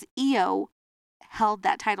because Io held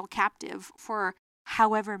that title captive for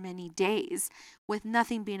however many days with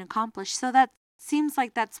nothing being accomplished. So that seems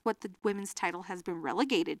like that's what the women's title has been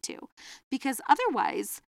relegated to. Because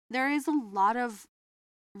otherwise, there is a lot of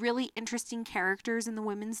really interesting characters in the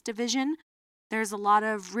women's division. There's a lot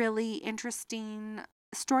of really interesting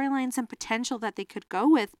storylines and potential that they could go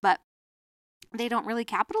with, but they don't really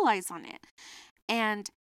capitalize on it. And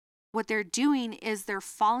what they're doing is they're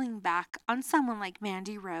falling back on someone like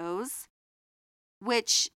Mandy Rose,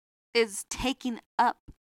 which is taking up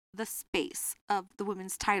the space of the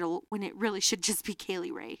women's title when it really should just be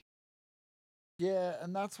Kaylee Ray. Yeah,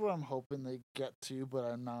 and that's what I'm hoping they get to, but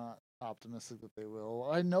I'm not optimistic that they will.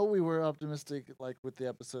 I know we were optimistic like with the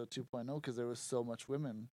episode 2.0 because there was so much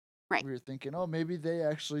women. Right. We were thinking, oh, maybe they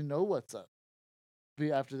actually know what's up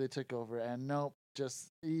after they took over. And nope, just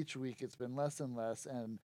each week it's been less and less.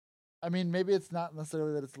 And I mean, maybe it's not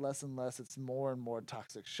necessarily that it's less and less. It's more and more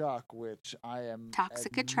Toxic Shock, which I am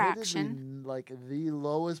Toxic Attraction, like the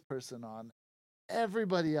lowest person on.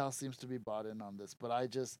 Everybody else seems to be bought in on this, but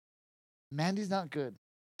Mandy's not good.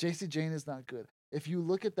 Jacy Jayne is not good. If you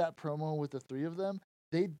look at that promo with the three of them,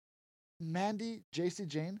 Mandy, Jacy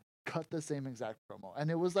Jayne cut the same exact promo, and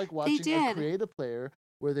it was like watching a creative player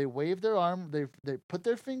where they wave their arm, they put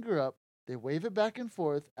their finger up, they wave it back and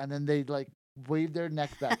forth, and then they like wave their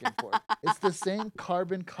neck back and forth. It's the same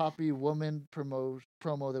carbon copy woman promo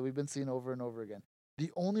that we've been seeing over and over again.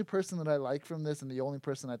 The only person that I like from this and the only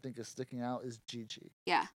person I think is sticking out is Gigi.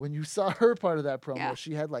 Yeah. When you saw her part of that promo,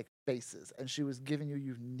 she had like faces and she was giving you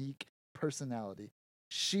unique personality.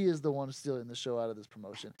 She is the one stealing the show out of this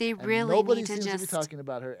promotion. Nobody seems to be talking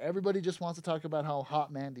about her. Everybody just wants to talk about how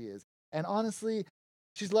hot Mandy is. And honestly,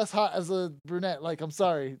 she's less hot as a brunette. Like, I'm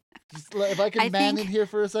sorry. If I can in here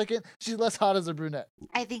for a second, she's less hot as a brunette.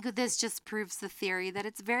 I think this just proves the theory that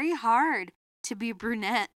it's very hard to be a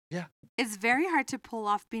brunette. Yeah. It's very hard to pull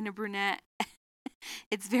off being a brunette.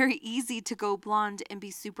 It's very easy to go blonde and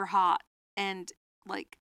be super hot and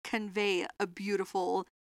like convey a beautiful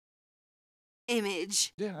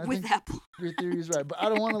image with that blonde. Your theory is right. But I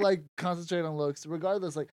don't want to like concentrate on looks.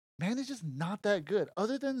 Regardless, like Mandy's just not that good.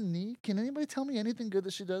 Other than the knee, can anybody tell me anything good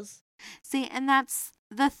that she does? See, and that's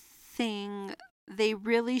the thing. They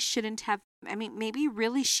really shouldn't have. I mean, maybe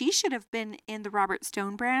really she should have been in the Robert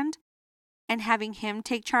Stone brand and having him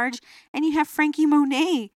take charge. And you have Frankie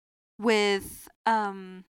Monet with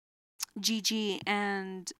Gigi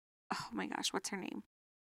and, oh my gosh, what's her name?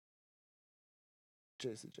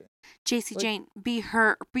 Jacy Jayne. Be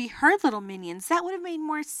her little minions. That would have made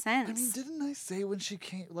more sense. I mean,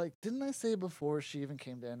 didn't I say before she even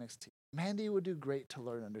came to NXT, Mandy would do great to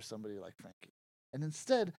learn under somebody like Frankie. And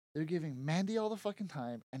instead, they're giving Mandy all the fucking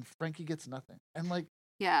time and Frankie gets nothing. And like,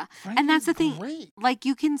 yeah. And that's the thing. Like,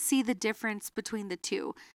 you can see the difference between the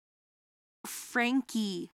two.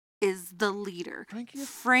 Frankie is the leader.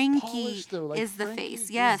 Frankie is the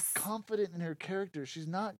face. Yes. She's confident in her character. She's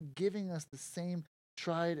not giving us the same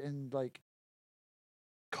tried and like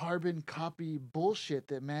carbon copy bullshit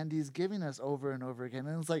that Mandy's giving us over and over again.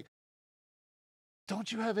 And it's like,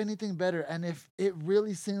 don't you have anything better? And if it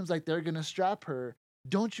really seems like they're going to strap her,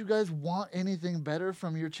 don't you guys want anything better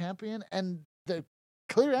from your champion? And the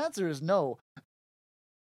clear answer is no.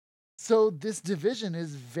 So this division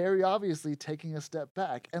is very obviously taking a step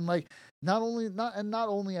back, and like not only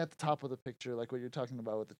at the top of the picture, like what you're talking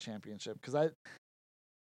about with the championship, because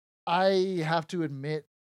I have to admit,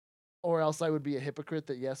 or else I would be a hypocrite,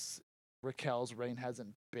 that yes, Raquel's reign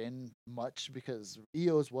hasn't been much because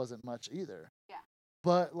Io's wasn't much either. Yeah.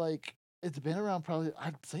 But like it's been around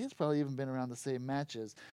I'd say it's probably even been around the same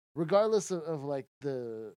matches. Regardless of like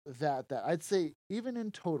that I'd say even in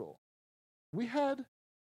total, we had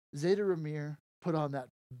Zayda Ramir put on that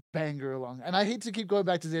banger along. And I hate to keep going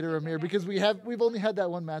back to Zayda Ramir because we've only had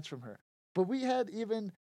that one match from her. But we had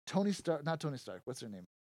even not Tony Stark, what's her name?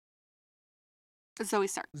 Zoe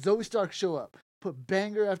Stark show up, put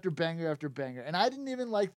banger after banger after banger. And I didn't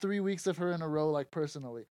even like 3 weeks of her in a row, like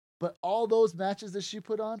personally. But all those matches that she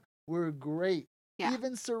put on were great. Yeah.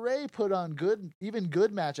 Even Sarray put on good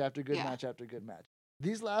match after good match after good match.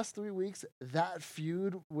 These last 3 weeks, that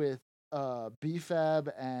feud with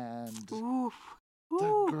BFAB and the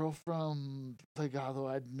girl from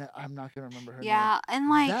Legado, I'm not gonna remember her name. Yeah, and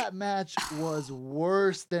like that match was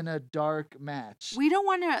worse than a dark match. We don't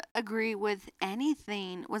want to agree with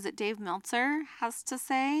anything. Was it Dave Meltzer has to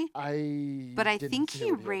say? But I think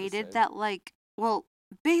he rated that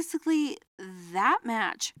basically that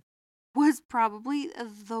match was probably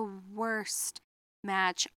the worst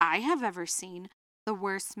match I have ever seen. The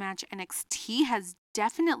worst match NXT has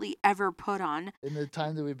definitely ever put on. In the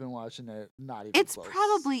time that we've been watching it, not even It's close.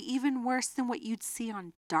 probably even worse than what you'd see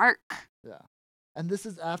on Dark. Yeah. And this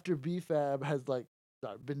is after BFAB has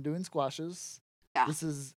been doing squashes. Yeah. This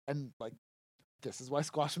is why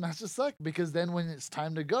squash matches suck, because then when it's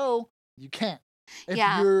time to go, you can't.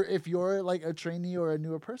 If you're like a trainee or a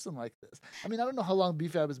newer person like this. I mean, I don't know how long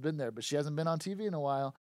BFAB has been there, but she hasn't been on TV in a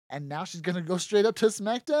while, and now she's gonna go straight up to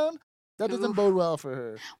SmackDown. That doesn't bode well for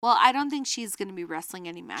her. Well, I don't think she's going to be wrestling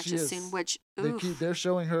any matches soon, which they're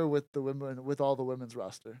showing her with the women, with all the women's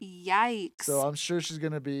roster. Yikes. So I'm sure she's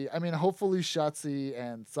going to be, I mean, hopefully Shotzi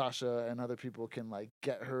and Sasha and other people can like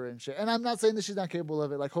get her in shape. And I'm not saying that she's not capable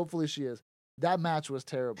of it. Like, hopefully she is. That match was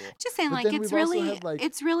terrible. Just saying, like,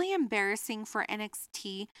 it's really embarrassing for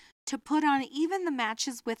NXT to put on even the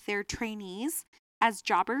matches with their trainees as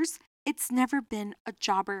jobbers. It's never been a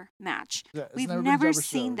jobber match. Yeah, we've never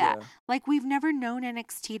seen that. Yeah. Like, we've never known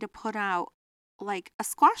NXT to put out, like, a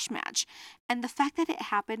squash match. And the fact that it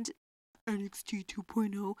happened, NXT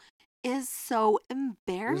 2.0, is so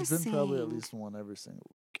embarrassing. There's been probably at least one every single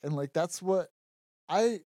week. And, like, that's what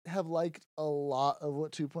I have liked a lot of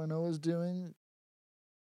what 2.0 is doing.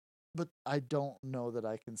 But I don't know that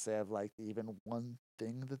I can say I've liked even one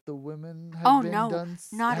thing that the women have been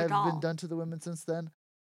done to the women since then.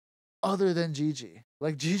 Other than Gigi.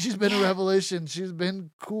 Like, Gigi's been a revelation. She's been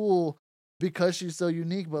cool because she's so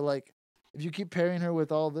unique. But, like, if you keep pairing her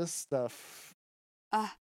with all this stuff.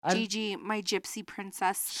 Gigi, my gypsy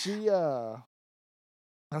princess. She,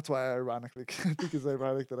 that's why I think it's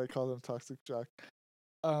ironic that I call them Toxic Jock.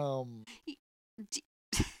 Hold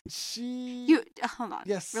on.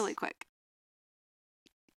 Yes. Really quick.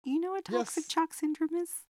 You know what Toxic Jock syndrome is?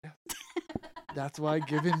 Yeah. That's why,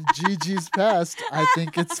 given Gigi's past, I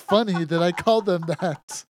think it's funny that I call them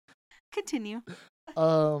that. Continue.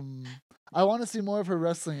 I want to see more of her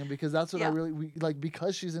wrestling, because that's what I really like.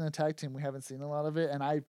 Because she's in a tag team, we haven't seen a lot of it, and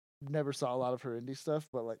I never saw a lot of her indie stuff.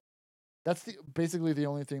 But like, that's basically the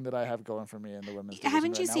only thing that I have going for me in the women's division.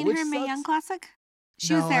 Haven't you seen her in Mae Young Classic?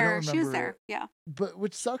 She was there. She was there. Yeah. But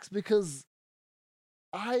which sucks, because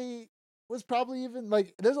I was probably even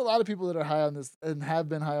like, there's a lot of people that are high on this and have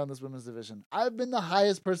been high on this women's division. I've been the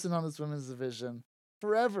highest person on this women's division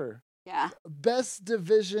forever. Yeah. Best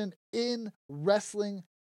division in wrestling,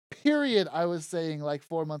 period. I was saying like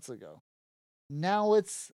 4 months ago. Now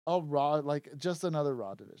it's a Raw, like just another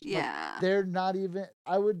Raw division. Yeah. Like, they're not even,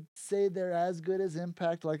 I would say they're as good as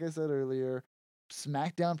Impact, like I said earlier.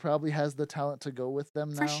 SmackDown probably has the talent to go with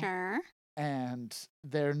them now. For sure. And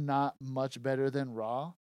they're not much better than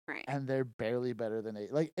Raw. Right. And they're barely better than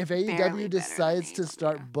AEW. Like, if AEW decides to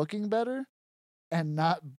start booking better and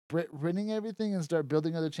not winning everything and start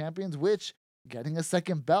building other champions, which getting a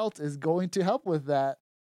second belt is going to help with that,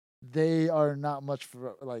 they are not much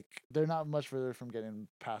they're not much further from getting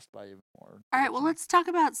passed by even more. All right, well, let's talk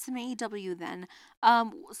about some AEW then.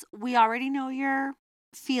 We already know your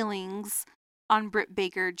feelings on Britt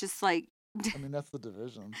Baker, just like... I mean, that's the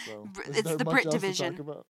division, so... It's the Brit division.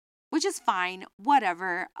 Which is fine,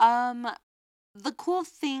 whatever. The cool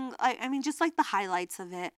thing, I mean, just like the highlights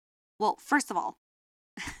of it. Well, first of all,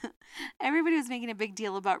 everybody was making a big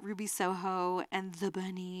deal about Ruby Soho and the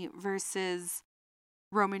Bunny versus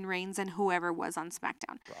Roman Reigns and whoever was on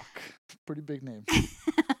SmackDown. Brock. Pretty big name.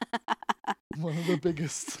 One of the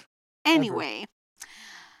biggest. Anyway,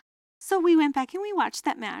 so we went back and we watched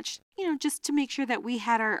that match, just to make sure that we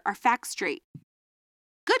had our facts straight.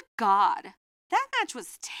 Good God. That match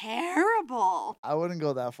was terrible. I wouldn't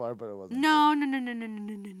go that far, but it wasn't. No.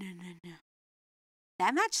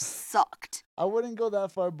 That match sucked. I wouldn't go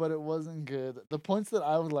that far, but it wasn't good. The points that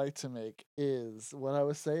I would like to make is what I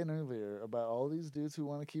was saying earlier about all these dudes who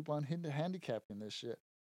want to keep on handicapping this shit.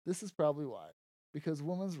 This is probably why. Because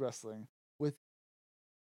women's wrestling, with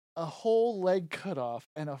a whole leg cut off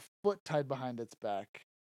and a foot tied behind its back,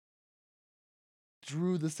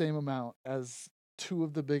 drew the same amount as two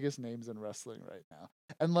of the biggest names in wrestling right now.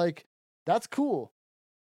 And that's cool.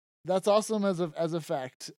 That's awesome as a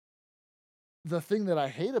fact. The thing that I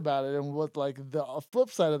hate about it, and what the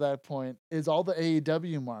flip side of that point, is all the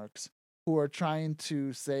AEW marks who are trying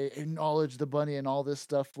to say acknowledge the bunny and all this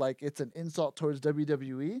stuff like it's an insult towards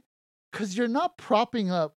WWE, because you're not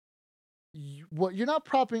propping up you're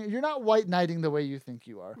not white knighting the way you think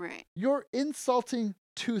you are. Right. You're insulting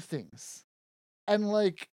two things. And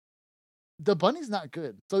the bunny's not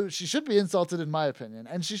good. So she should be insulted in my opinion,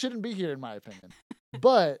 and she shouldn't be here in my opinion.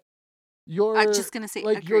 But I'm just gonna say,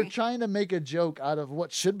 you're trying to make a joke out of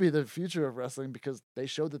what should be the future of wrestling, because they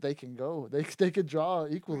showed that they can go. They could draw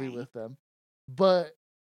equally with them. But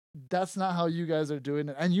that's not how you guys are doing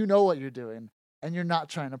it, and you know what you're doing. And you're not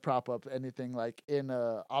trying to prop up anything in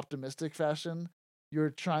a optimistic fashion. You're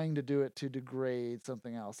trying to do it to degrade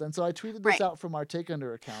something else. And so I tweeted this out from our Take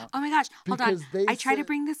Under account. Oh my gosh, hold on. I try to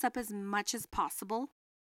bring this up as much as possible,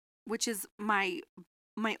 which is my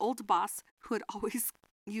old boss who would always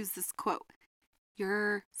use this quote: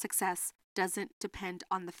 "Your success doesn't depend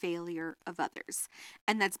on the failure of others."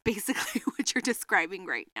 And that's basically what you're describing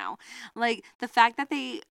right now. The fact that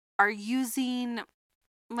they are using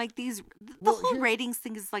the whole ratings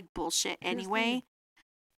thing is bullshit anyway.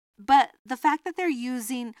 But the fact that they're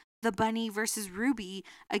using the bunny versus Ruby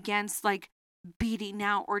against beating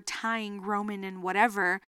out or tying Roman and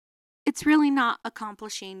whatever, it's really not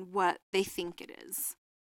accomplishing what they think it is.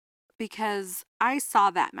 Because I saw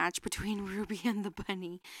that match between Ruby and the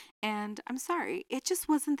bunny, and I'm sorry, it just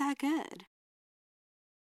wasn't that good.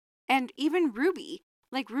 And even Ruby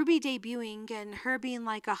debuting and her being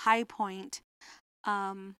a high point,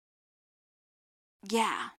 yeah,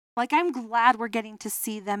 I'm glad we're getting to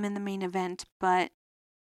see them in the main event, but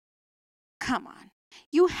come on.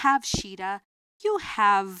 You have Shida. You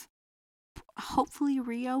have, hopefully,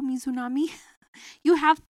 Ryo Mizunami. You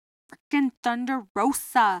have freaking Thunder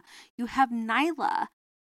Rosa. You have Nyla.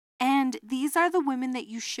 And these are the women that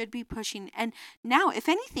you should be pushing. And now, if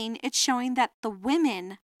anything, it's showing that the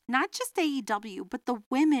women, not just AEW, but the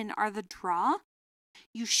women are the draw.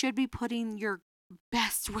 You should be putting your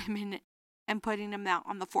best women and putting them out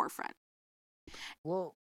on the forefront.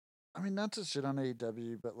 Well, I mean, not to shit on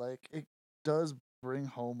AEW, but it does bring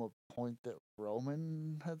home a point that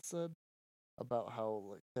Roman had said about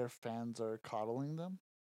how their fans are coddling them.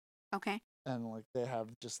 Okay. And they have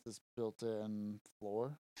just this built-in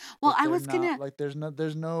floor. Well, I was gonna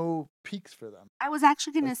there's no peaks for them. I was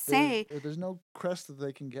actually gonna say there's no crest that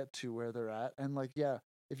they can get to where they're at, and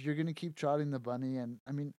if you're gonna keep trotting the bunny, and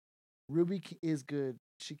I mean, Ruby is good.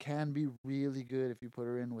 She can be really good if you put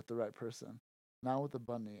her in with the right person, not with the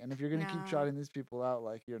bunny. And if you're gonna keep trotting these people out,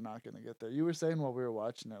 you're not gonna get there. You were saying while we were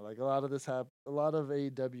watching it, a lot of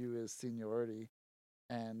AEW is seniority,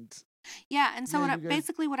 and yeah. And so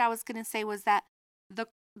basically what I was gonna say was that the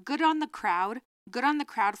good on the crowd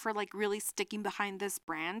for really sticking behind this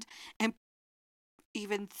brand and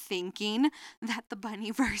even thinking that the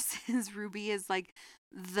bunny versus Ruby is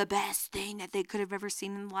the best thing that they could have ever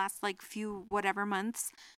seen in the last few whatever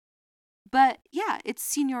months. But yeah, it's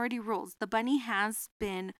seniority rules. The bunny has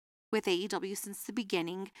been with AEW since the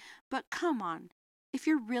beginning, but come on. If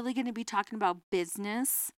you're really going to be talking about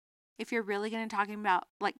business, if you're really going to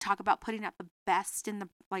talk about putting out the best in the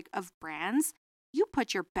of brands, you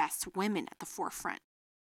put your best women at the forefront.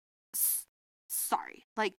 Sorry.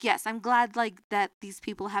 Yes, I'm glad that these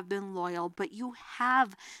people have been loyal, but you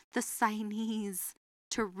have the signees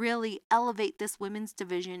to really elevate this women's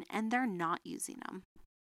division, and they're not using them.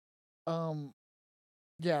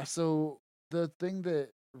 Yeah, so the thing that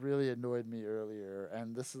really annoyed me earlier,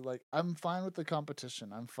 and this is I'm fine with the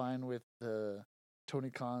competition. I'm fine with the Tony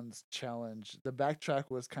Khan's challenge. The backtrack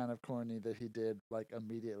was kind of corny that he did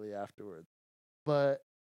immediately afterwards. But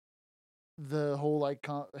the whole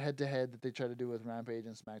head to head that they try to do with Rampage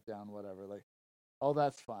and SmackDown, whatever, all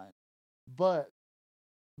that's fine. But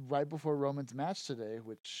right before Roman's match today,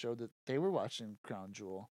 which showed that they were watching Crown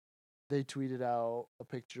Jewel, they tweeted out a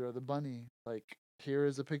picture of the bunny here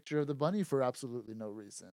is a picture of the bunny for absolutely no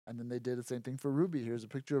reason. And then they did the same thing for Ruby. Here's a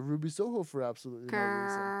picture of Ruby Soho for absolutely no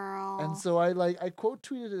reason. And so I quote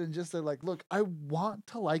tweeted it and just said, like, look, I want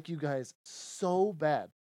to like you guys so bad.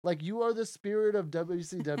 Like, you are the spirit of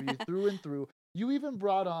WCW through and through. You even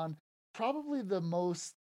brought on probably the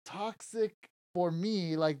most toxic, for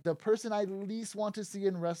me, like the person I least want to see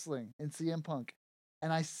in wrestling, in CM Punk.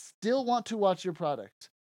 And I still want to watch your product.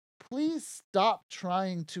 Please stop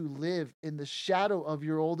trying to live in the shadow of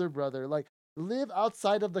your older brother. Like, live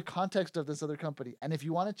outside of the context of this other company. And if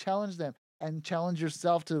you want to challenge them and challenge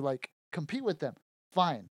yourself to, like, compete with them,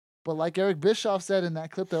 fine. But like Eric Bischoff said in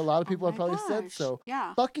that clip that a lot of people have probably said so,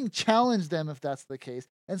 fucking challenge them if that's the case.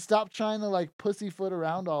 And stop trying to, like, pussyfoot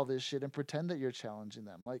around all this shit and pretend that you're challenging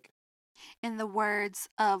them. Like, in the words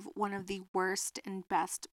of one of the worst and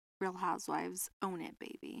best Real Housewives, own it,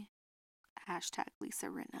 baby. Hashtag Lisa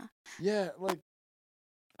Rinna. Yeah, like,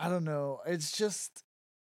 I don't know. It's just,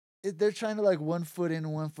 they're trying to, like, 1 foot in,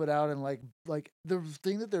 1 foot out, and like the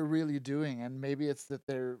thing that they're really doing, and maybe it's that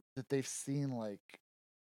they've seen, like,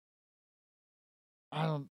 I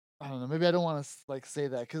don't know. Maybe I don't want to, like, say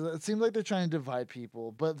that because it seems like they're trying to divide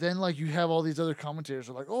people. But then, like, you have all these other commentators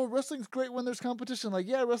who are like, "Oh, wrestling's great when there's competition." Like,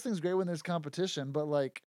 yeah, wrestling's great when there's competition, but,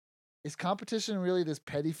 like, is competition really this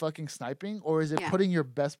petty fucking sniping, or is it putting your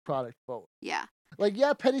best product forward? Yeah. Like,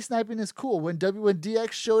 yeah, petty sniping is cool. When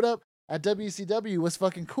DX showed up at WCW was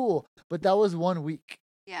fucking cool, but that was 1 week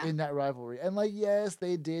in that rivalry. And, like, yes,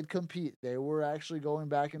 they did compete. They were actually going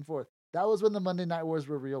back and forth. That was when the Monday Night Wars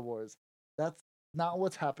were real wars. That's not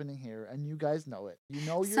what's happening here, and you guys know it. You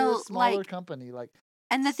know you're a smaller company. Like,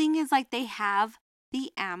 and the thing is, like, they have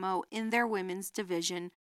the ammo in their women's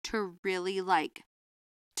division to really, like,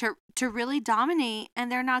 to really dominate,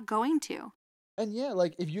 and they're not going to. And yeah,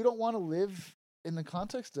 like, if you don't want to live in the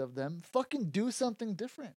context of them, fucking do something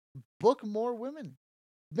different. Book more women.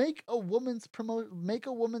 Make a woman's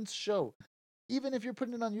show. Even if you're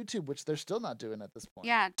putting it on YouTube, which they're still not doing at this point.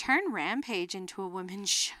 Yeah, turn Rampage into a women's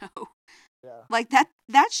show. Yeah. Like, that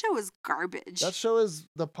show is garbage. That show is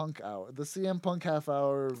the Punk hour, the CM Punk half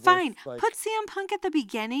hour. Fine, like, put CM Punk at the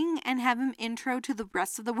beginning and have him intro to the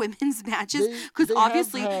rest of the women's matches. Because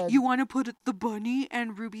obviously you want to put the Bunny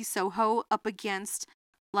and Ruby Soho up against,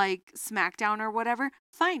 like, SmackDown or whatever.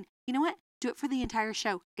 Fine. You know what? Do it for the entire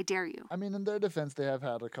show. I dare you. I mean, in their defense, they have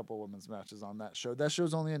had a couple women's matches on that show. That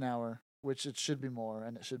show's only an hour, which it should be more,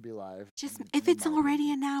 and it should be live. Just if it's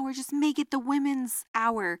already an hour, just make it the women's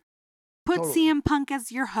hour. Put CM Punk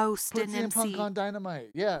as your host and MC. Put CM Punk on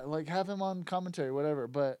Dynamite. Yeah, like, have him on commentary, whatever.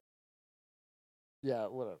 But yeah,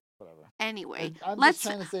 whatever. Anyway, I'm just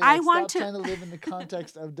trying to say, like, stop trying to live in the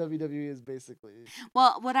context of WWE is basically.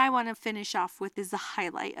 Well, what I want to finish off with is the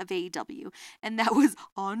highlight of AEW, and that was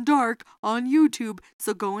On Dark on YouTube.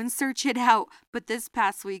 So go and search it out. But this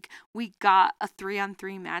past week we got a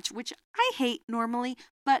 3-on-3 match, which I hate normally,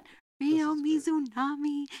 but Ryo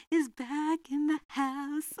Mizunami is back in the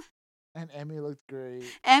house. And Emmy looked great.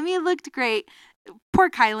 Poor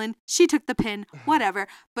Kylan. She took the pin. Whatever.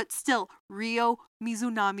 But still, Ryo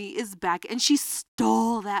Mizunami is back. And she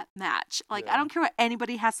stole that match. Like, I don't care what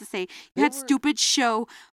anybody has to say. You had stupid show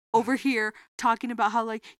over here talking about how,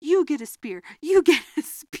 like, you get a spear. You get a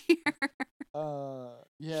spear.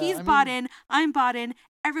 Yeah. He's bought in. I'm bought in.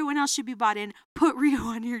 Everyone else should be bought in. Put Ryo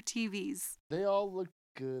on your TVs. They all look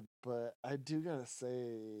good, but I do gotta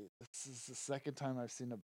say, this is the second time I've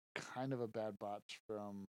seen a kind of a bad botch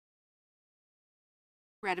from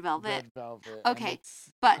Red Velvet. Okay,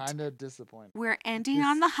 but kind of disappointing. We're ending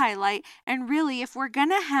on the highlight, and really, if we're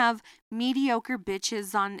gonna have mediocre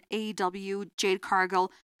bitches on AEW, Jade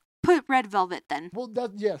Cargill, put Red Velvet then. Well,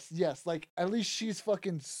 yes. Like, at least she's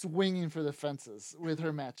fucking swinging for the fences with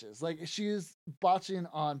her matches. Like, she is botching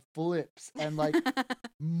on flips and, like,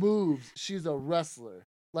 moves. She's a wrestler.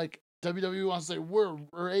 Like, WWE wants to say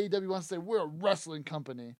AEW wants to say we're a wrestling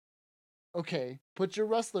company. Okay, put your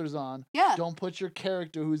wrestlers on. Yeah. Don't put your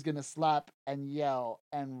character who's gonna slap and yell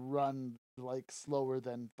and run, like, slower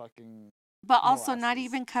than fucking. But also not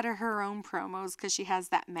even cut her own promos because she has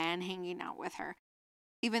that man hanging out with her.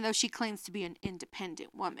 Even though she claims to be an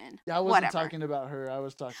independent woman. Yeah, I wasn't talking about her. I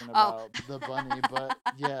was talking about the bunny. But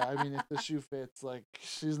yeah, I mean, if the shoe fits, like,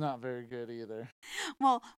 she's not very good either.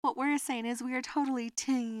 Well, what we're saying is we are totally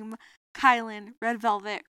team Kylan, Red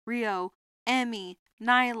Velvet, Ryo, Emmy,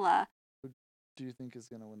 Nyla. Who do you think is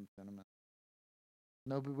going to win the tournament?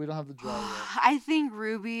 No, but we don't have the draw yet. I think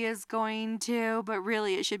Ruby is going to, but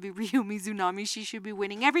really it should be Ryo Mizunami. She should be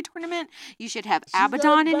winning every tournament. You should have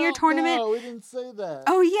Abaddon in your tournament. No, we didn't say that.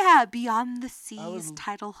 Oh yeah, Beyond the Seas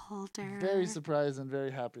title holder. Very surprised and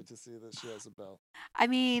very happy to see that she has a belt. I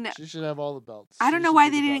mean, she should have all the belts. I don't know why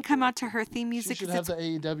they didn't come out to her theme music. She should have the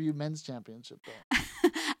AEW Men's Championship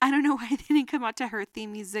belt. I don't know why they didn't come out to her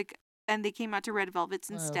theme music and they came out to Red Velvet's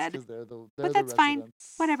instead. They're but that's fine.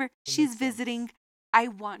 Whatever. She's visiting. Sense. I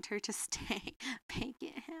want her to stay. Make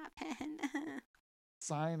it happen.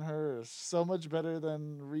 Sign her. So much better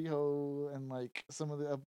than Riho and like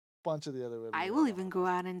a bunch of the other women. I will even go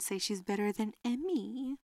out and say she's better than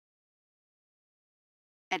Emmy.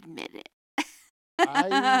 Admit it.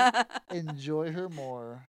 I enjoy her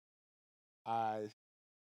more. I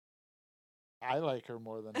like her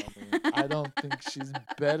more than Emmy. I don't think she's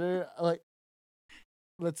better. Like,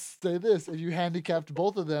 let's say this. If you handicapped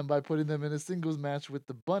both of them by putting them in a singles match with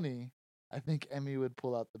the Bunny, I think Emmy would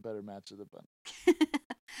pull out the better match of the Bunny.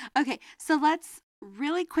 Okay, so let's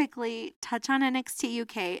really quickly touch on NXT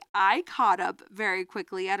UK. I caught up very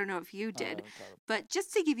quickly. I don't know if you did. But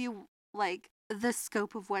just to give you, like, the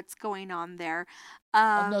scope of what's going on there.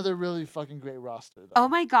 Another really fucking great roster, though. Oh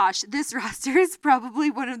my gosh, this roster is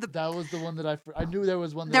probably one of the... That was the one that I knew there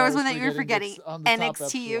was one that there was one that you were forgetting.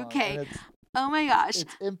 NXT UK. Oh my gosh.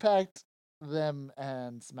 It's Impact, them,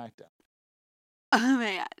 and SmackDown. Oh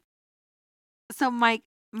my god. So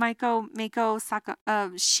Meiko Saka,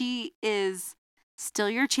 she is still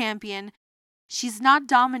your champion. She's not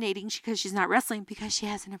dominating because she's not wrestling because she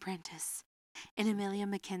has an apprentice in Amelia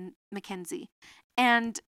McKenzie.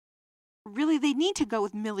 And really, they need to go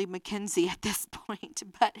with Millie McKenzie at this point.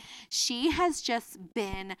 But she has just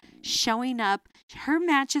been showing up. Her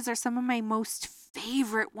matches are some of my most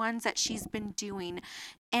favorite ones that she's been doing.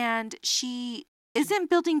 And she isn't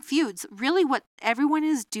building feuds. Really, what everyone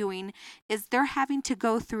is doing is they're having to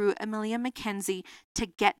go through Amelia McKenzie to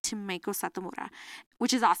get to Meiko Satomura,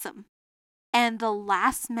 which is awesome. And the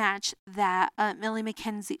last match that Amelia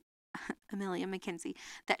McKenzie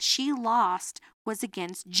that she lost was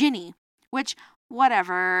against Ginny, which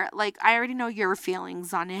whatever, like I already know your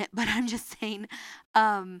feelings on it, but I'm just saying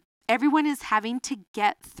everyone is having to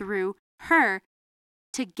get through her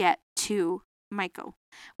to get to Meiko,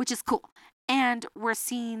 which is cool. And we're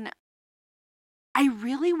seeing, I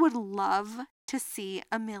really would love to see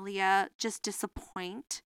Amelia just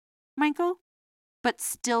disappoint Meiko, but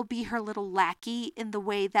still be her little lackey in the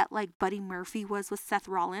way that like Buddy Murphy was with Seth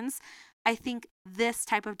Rollins. I think this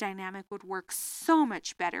type of dynamic would work so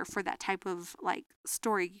much better for that type of like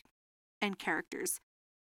story and characters.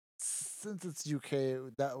 Since it's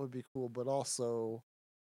UK, that would be cool, but also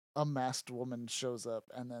a masked woman shows up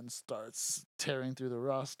and then starts tearing through the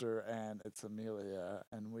roster and it's Amelia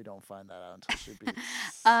and we don't find that out until she beats.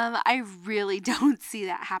 I really don't see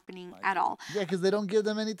that happening at all. Yeah, because they don't give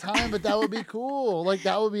them any time, but that would be cool. Like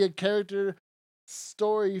that would be a character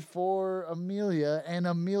story for Amelia, and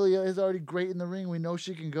Amelia is already great in the ring. We know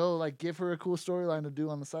she can go. Like, give her a cool storyline to do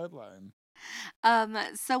on the sideline.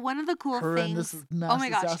 So one of the cool things. Her and this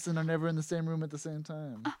masked assassin are never in the same room at the same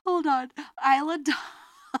time. Hold on, Isla Dawn.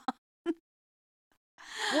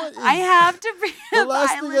 I have to bring the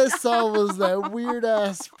last thing I saw was that weird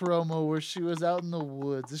ass promo where she was out in the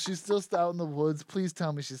woods. Is she still out in the woods? Please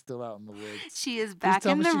tell me she's still out in the woods. She is back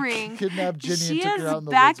in the ring. Kidnapped Ginny she and took her out in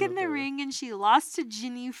the back woods in the ring, and she lost to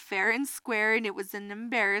Ginny fair and square, and it was an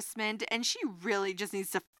embarrassment. And she really just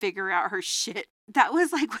needs to figure out her shit. That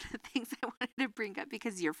was like one of the things I wanted to bring up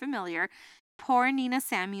because you're familiar. Poor Nina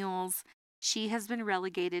Samuels. She has been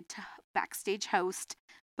relegated to backstage host,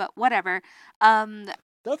 but whatever.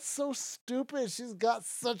 That's so stupid. She's got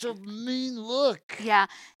such a mean look. Yeah.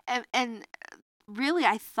 And really,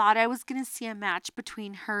 I thought I was going to see a match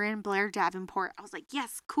between her and Blair Davenport. I was like,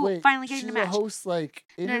 yes, cool. Wait, finally getting the match. She's a host, like,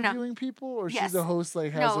 interviewing people? Or yes. she's a host,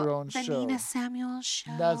 like, has her own show? The Nina Samuels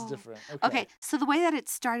show. That's different. Okay, so the way that it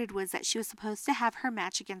started was that she was supposed to have her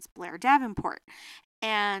match against Blair Davenport.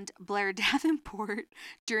 And Blair Davenport,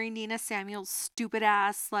 during Nina Samuels'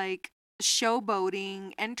 stupid-ass, like,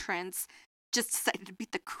 showboating entrance, just decided to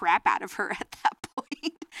beat the crap out of her at that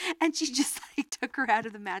point. And she just like took her out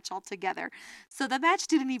of the match altogether. So the match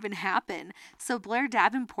didn't even happen. So Blair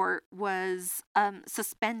Davenport was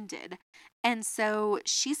suspended. And so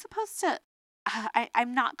she's supposed to,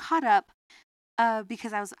 I'm not caught up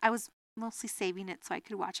because I was mostly saving it so I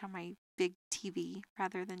could watch on my big TV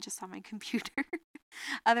rather than just on my computer.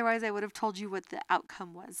 Otherwise, I would have told you what the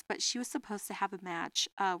outcome was. But she was supposed to have a match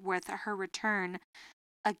with her return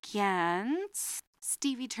against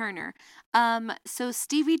Stevie Turner. So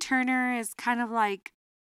Stevie Turner is kind of like,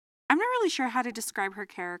 I'm not really sure how to describe her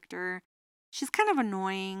character. She's kind of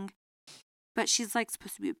annoying, but she's like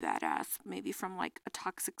supposed to be a badass, maybe from like a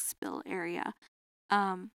toxic spill area.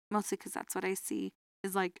 Mostly because that's what I see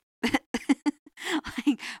is like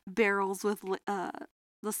like barrels with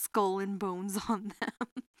the skull and bones on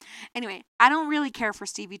them. Anyway, I don't really care for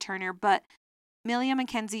Stevie Turner, but Amelia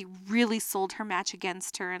McKenzie really sold her match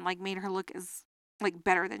against her and like made her look as like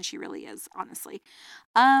better than she really is, honestly.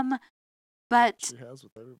 But she has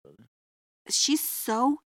with everybody. She's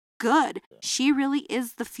so good. Yeah. She really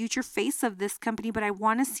is the future face of this company, but I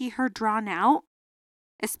want to see her drawn out,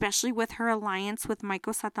 especially with her alliance with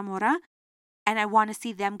Meiko Satomura. And I want to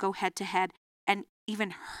see them go head to head and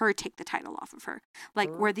even her take the title off of her.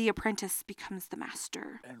 Like where the apprentice becomes the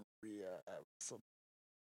master. And Rhea at some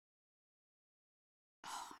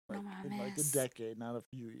in like a decade, not a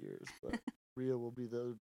few years, but Rhea will be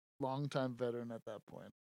the longtime veteran at that point.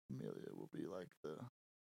 Amelia will be like the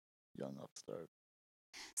young upstart.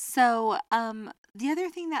 So, the other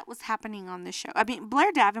thing that was happening on the show, I mean,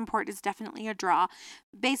 Blair Davenport is definitely a draw.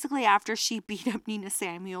 Basically, after she beat up Nina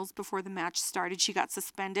Samuels before the match started, she got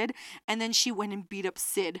suspended, and then she went and beat up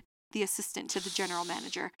Sid, the assistant to the general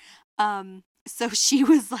manager. So she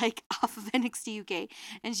was like off of NXT UK,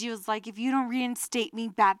 and she was like, if you don't reinstate me,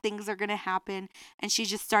 bad things are gonna happen. And she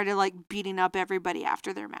just started like beating up everybody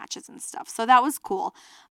after their matches and stuff. So that was cool.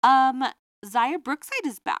 Xia Brookside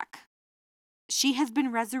is back. She has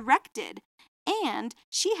been resurrected, and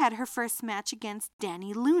she had her first match against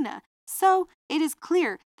Dani Luna. So it is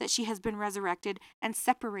clear that she has been resurrected and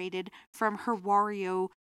separated from her Wario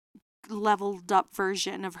leveled up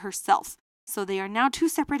version of herself. So they are now two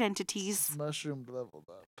separate entities. Mushroomed leveled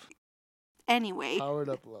up. Anyway. Powered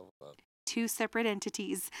up, leveled up. Two separate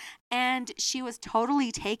entities. And she was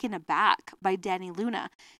totally taken aback by Dani Luna.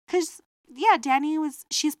 Because, yeah,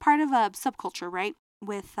 she's part of a subculture, right?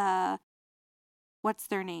 With, what's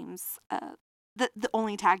their names? The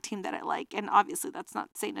only tag team that I like. And obviously that's not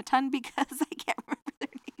saying a ton because I can't remember their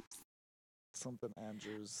names. Something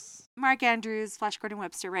Andrews. Mark Andrews, Flash Gordon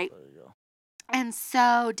Webster, right? There you go. And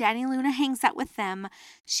so Dani Luna hangs out with them.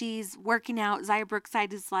 She's working out. Xia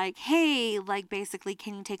Brookside is like, hey, like basically,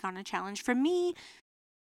 can you take on a challenge from me?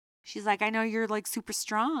 She's like, I know you're like super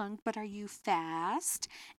strong, but are you fast?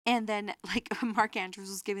 And then like Mark Andrews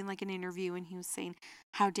was giving like an interview and he was saying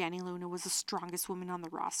how Dani Luna was the strongest woman on the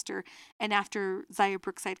roster. And after Xia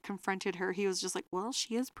Brookside confronted her, he was just like, well,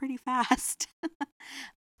 she is pretty fast.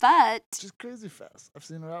 But she's crazy fast. I've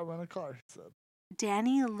seen her outrun a car, he said.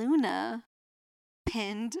 Dani Luna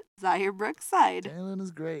pinned Xia Brookside. Dani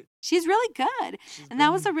Luna's great. She's really good.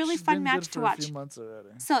 That was a really fun match to watch. A few months already.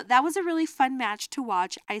 So that was a really fun match to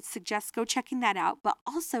watch. I'd suggest go checking that out. But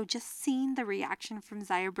also just seeing the reaction from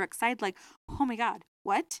Xia Brookside, like, oh my God,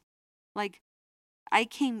 what? Like,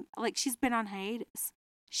 she's been on hiatus.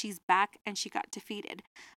 She's back and she got defeated.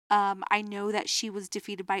 I know that she was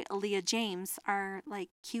defeated by Aaliyah James, our like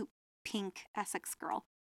cute pink Essex girl.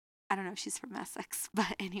 I don't know if she's from Essex,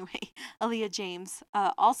 but anyway, Aaliyah James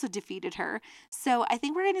also defeated her. So I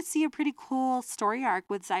think we're going to see a pretty cool story arc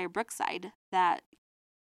with Xia Brookside that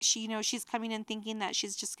she's coming in thinking that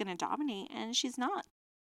she's just going to dominate, and she's not.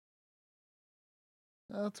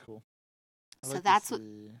 That's cool. So that's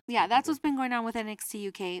what's been going on with NXT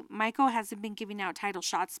UK. Meiko hasn't been giving out title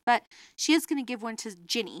shots, but she is going to give one to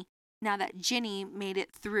Jinny. Now that Jinny made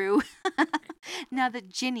it through, now that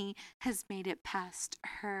Jinny has made it past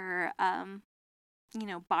her,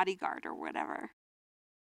 bodyguard or whatever.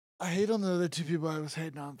 I hate on the other two people I was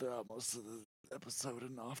hating on throughout most of the episode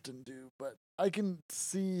and often do, but I can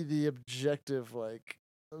see the objective, like,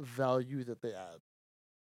 value that they add.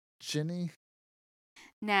 Jinny,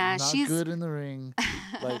 she's good in the ring.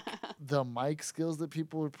 Like, the mic skills that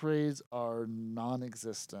people would praise are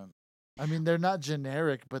non-existent. I mean, they're not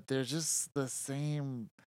generic, but they're just the same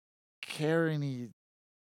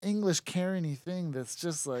English Karen-y thing that's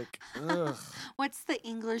just like, ugh. What's the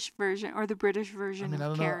English version or the British version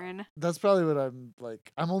of Karen? Know. That's probably what I'm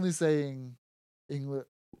like. I'm only saying English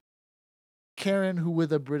Karen who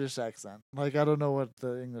with a British accent. Like, I don't know what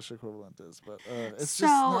the English equivalent is, but it's just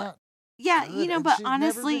not. Yeah, good. But she's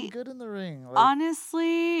honestly, never been good in the ring. Like,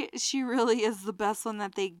 honestly, she really is the best one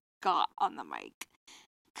that they got on the mic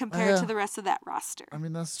compared to the rest of that roster. I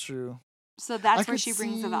mean, that's true. So that's where she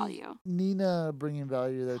brings the value. Nina bringing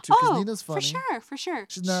value there too, because Nina's funny. For sure.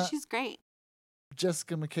 She's great.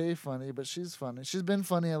 Jessica McKay funny, but she's funny. She's been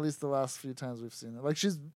funny at least the last few times we've seen her. Like,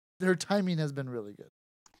 her timing has been really good.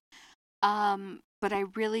 But I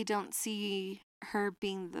really don't see her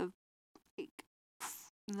being the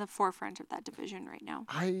forefront of that division right now.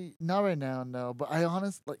 Not right now, no. But I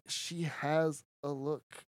honestly, like, she has a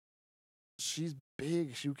look. she's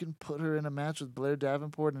big. You can put her in a match with Blair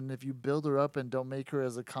Davenport, and if you build her up and don't make her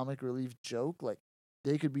as a comic relief joke, like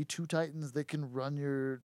they could be two titans that can run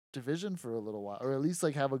your division for a little while, or at least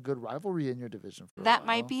like have a good rivalry in your division for a while. That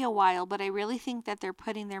might be a while, but I really think that they're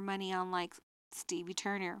putting their money on like Stevie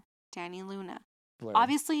Turner, Danny Luna, Blair.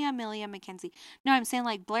 obviously Amelia McKenzie. No, I'm saying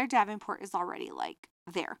like Blair Davenport is already like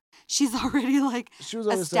there. She's already like She was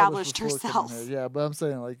established herself. Yeah, but I'm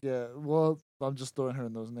saying like well, I'm just throwing her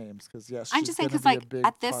in those names because I'm just saying because like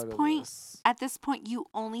at this point you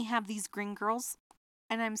only have these green girls,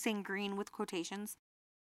 and I'm saying green with quotations,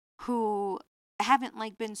 who haven't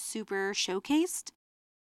like been super showcased,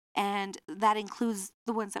 and that includes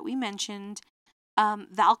the ones that we mentioned.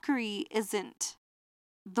 Valkyrie isn't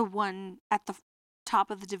the one at the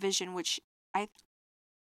top of the division, which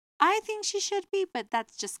I think she should be, but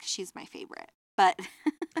that's just because she's my favorite. But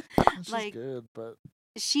she's like good, but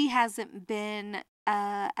she hasn't been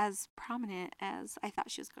as prominent as I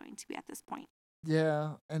thought she was going to be at this point.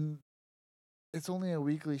 Yeah, and it's only a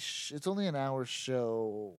weekly. It's only an hour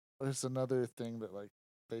show. There's another thing that like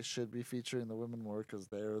they should be featuring the women more because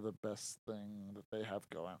they're the best thing that they have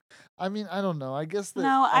going. I mean, I don't know. I guess that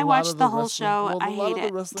I watched the whole show. Well, I hate it. A lot of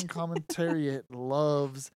the wrestling commentary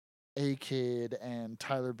loves A-Kid and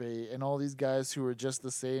Tyler Bate and all these guys who are just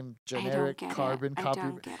the same generic carbon copy. I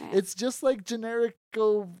don't get it. It's just like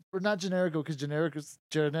Generico, or not Generico, because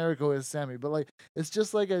Generico is Sammy, but like it's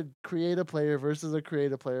just like a creative player versus a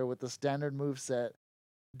creative player with the standard move set,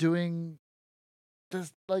 doing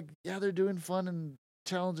just like they're doing fun and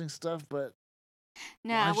challenging stuff, but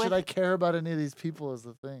why should I care about any of these people is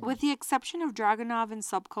the thing. With the exception of Dragunov and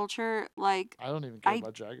Subculture, like I don't even care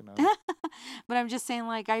about Dragunov. But I'm just saying,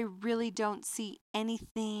 like, I really don't see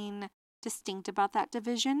anything distinct about that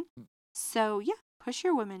division. So yeah, push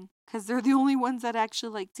your women because they're the only ones that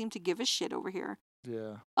actually like seem to give a shit over here.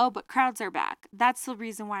 Yeah. Oh, but crowds are back. That's the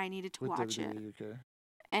reason why I needed to watch WWE it.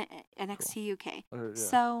 NXT cool. UK. Yeah.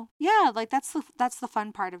 So yeah, like that's the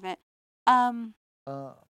fun part of it.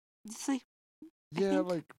 See, yeah,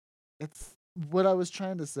 like it's what I was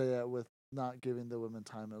trying to say with not giving the women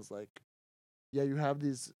time is like, yeah, you have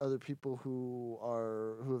these other people who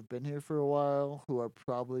have been here for a while who are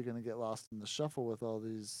probably gonna get lost in the shuffle with all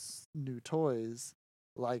these new toys,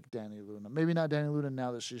 like Danny Luna. Maybe not Danny Luna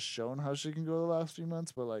now that she's shown how she can go the last few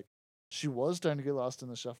months, but like she was starting to get lost in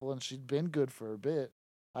the shuffle and she'd been good for a bit.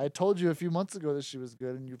 I told you a few months ago that she was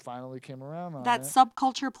good, and you finally came around on that. That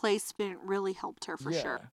Subculture placement really helped her for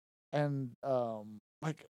sure. And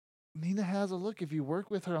like Nina has a look. If you work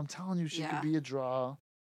with her, I'm telling you, she could be a draw.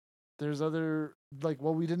 There's other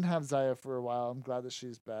we didn't have Zaya for a while. I'm glad that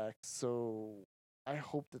she's back. So I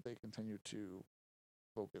hope that they continue to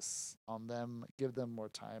focus on them, give them more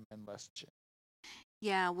time and less chin.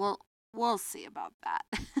 Yeah, we'll see about that.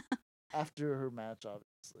 After her match,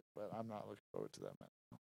 obviously, but I'm not looking forward to that match.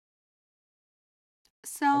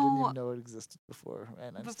 So I didn't even know it existed before,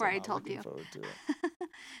 and I'm before still I told looking you. Forward to it.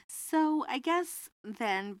 So I guess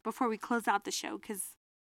then before we close out the show, because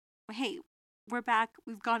hey, we're back.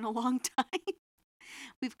 We've gone a long time.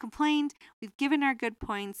 We've complained. We've given our good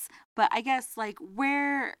points, but I guess like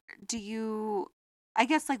where do you? I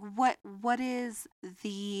guess like what is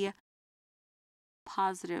the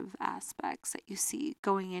positive aspects that you see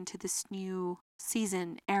going into this new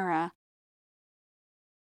season era?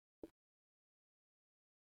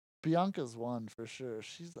 Bianca's one for sure.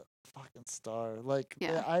 She's a fucking star. Like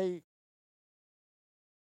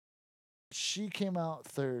she came out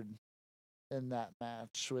third in that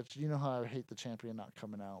match, which you know how I hate the champion not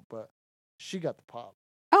coming out, but she got the pop.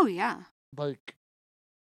 Oh yeah. Like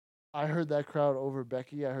I heard that crowd over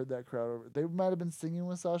Becky. I heard that crowd over. They might have been singing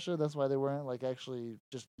with Sasha. That's why they weren't like actually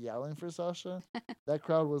just yelling for Sasha. That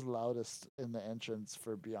crowd was loudest in the entrance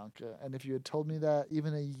for Bianca. And if you had told me that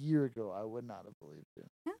even a year ago, I would not have believed you.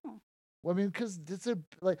 No. Well, I mean, because it's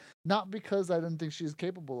not because I didn't think she's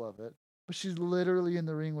capable of it, but she's literally in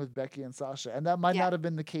the ring with Becky and Sasha, and that might not have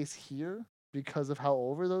been the case here because of how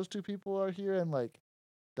over those two people are here and like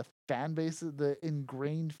the fan bases, the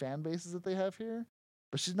ingrained fan bases that they have here.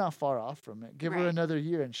 But she's not far off from it. Give her another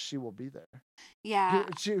year and she will be there. Yeah.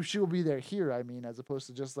 She will be there here, I mean, as opposed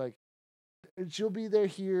to just like, she'll be there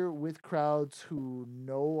here with crowds who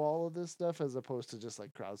know all of this stuff as opposed to just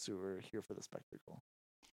like crowds who are here for the spectacle.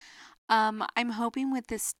 I'm hoping with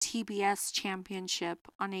this TBS championship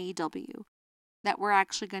on AEW that we're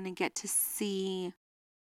actually going to get to see,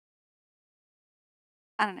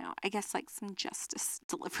 I don't know, I guess like some justice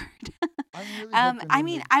delivered. I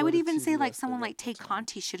mean, I would even say like someone like Tay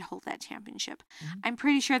Conti should hold that championship. Mm-hmm. I'm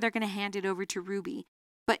pretty sure they're going to hand it over to Ruby.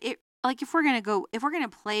 But if we're going to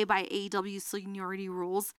play by AEW seniority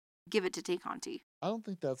rules, give it to Tay Conti. I don't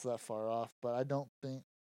think that's that far off, but I don't think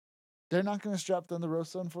they're not going to strap Thunder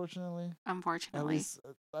Rosa, unfortunately. At least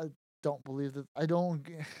I don't believe that. I don't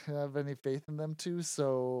have any faith in them to.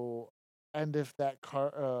 So, and if that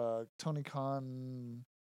Tony Khan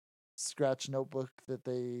scratch notebook that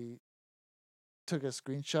they took a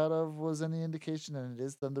screenshot of was any indication, and it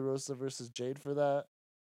is Thunder Rosa versus Jade for that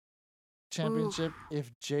championship.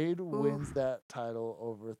 If Jade wins that title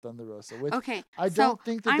over Thunder Rosa, which I don't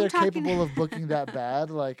think that they're capable of booking that bad,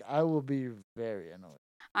 like, I will be very annoyed.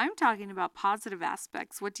 I'm talking about positive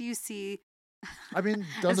aspects. What do you see? I mean,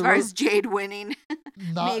 as far as Jade winning,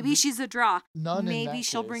 maybe she's a draw. Maybe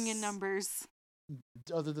she'll bring in numbers.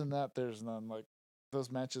 Other than that, there's none. Like, those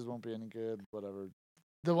matches won't be any good. Whatever.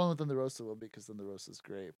 The one with Thunder Rosa will be, because Thunder Rosa is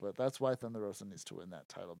great, but that's why Thunder Rosa needs to win that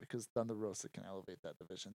title, because Thunder Rosa can elevate that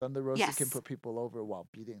division. Thunder Rosa can put people over while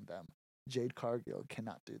beating them. Jade Cargill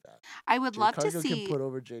cannot do that. I would love to see. Cargill can put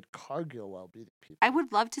over Jade Cargill while beating people. I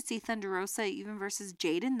would love to see Thunder Rosa even versus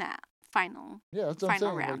Jade in that final. Yeah, that's what I'm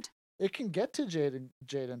saying. Round. Like, it can get to Jade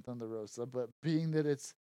and Thunder Rosa, but being that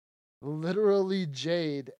it's literally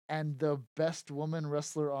Jade and the best woman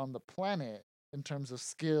wrestler on the planet in terms of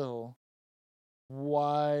skill,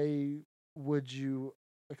 why would you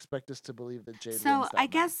expect us to believe that Jade wins that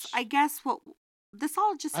match? I guess what this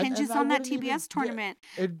all just hinges on that TBS tournament.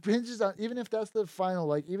 Yeah, it hinges on, even if that's the final,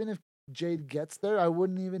 like, even if Jade gets there, I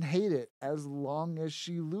wouldn't even hate it as long as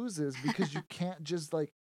she loses, because you can't just like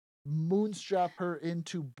moonstrap her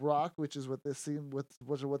into Brock, which is what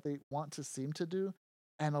they want to seem to do.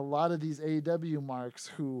 And a lot of these AEW marks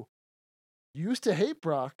who used to hate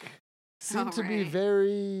Brock seem to be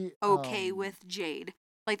very okay with Jade.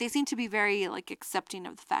 Like, they seem to be very like accepting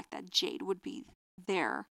of the fact that Jade would be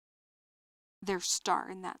their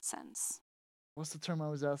star in that sense. What's the term I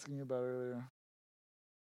was asking you about earlier?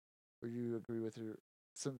 Where you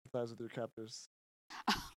sympathize with your captors?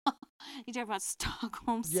 You talk about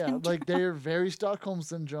Stockholm syndrome? Yeah, like, they're very Stockholm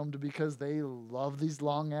syndromed because they love these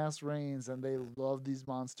long ass reigns and they love these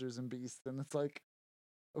monsters and beasts, and it's like,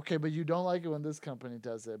 okay, but you don't like it when this company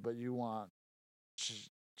does it, but you want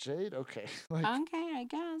Jade? Okay. Like, okay, I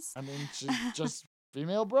guess. I mean, she's just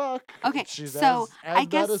female Brock. Okay, she's so as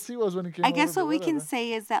bad as he was when he came over. I guess what we can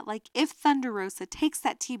say is that, like, if Thunder Rosa takes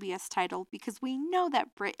that TBS title, because we know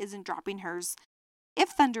that Britt isn't dropping hers, if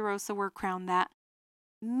Thunder Rosa were crowned that,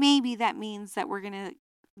 maybe that means that we're going to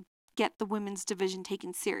get the women's division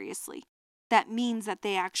taken seriously. That means that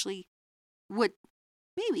they actually would,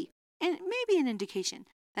 maybe an indication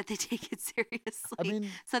that they take it seriously. I mean,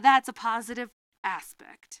 so that's a positive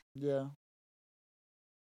aspect. Yeah.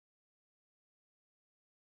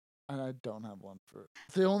 And I don't have one for it.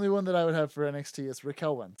 The only one that I would have for NXT is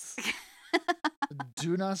Raquel Wentz.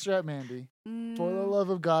 Do not strap Mandy. For the love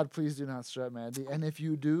of God, please do not strap Mandy. And if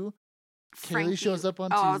you do, Kaylee shows up on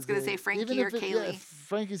Tuesday. I was going to say Frankie or Kaylee. Yeah,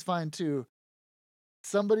 Frankie's fine too.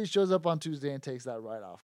 Somebody shows up on Tuesday and takes that right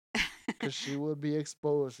off. Because she would be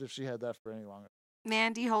exposed if she had that for any longer.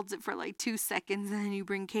 Mandy holds it for like 2 seconds, and then you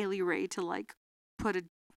bring Kaylee Ray to like put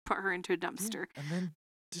her into a dumpster. Yeah, and then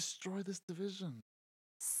destroy this division.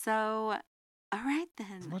 So, all right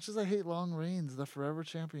then. As much as I hate long reigns, the forever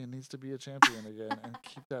champion needs to be a champion again and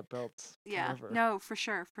keep that belt forever. No, for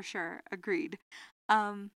sure. Agreed.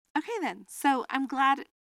 Okay then. So I'm glad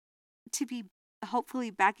to be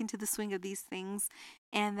hopefully back into the swing of these things,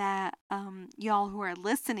 and that y'all who are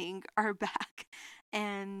listening are back.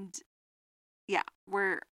 And yeah,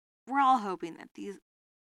 we're all hoping that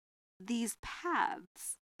these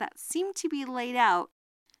paths that seem to be laid out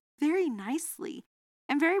very nicely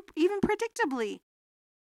and very even predictably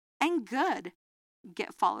and good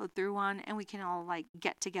get followed through on, and we can all like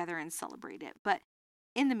get together and celebrate it. But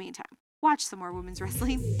in the meantime, watch some more women's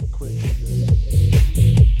wrestling. Quick.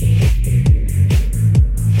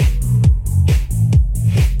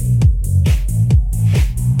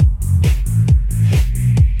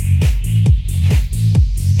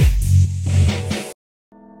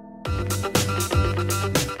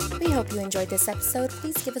 Hope you enjoyed this episode.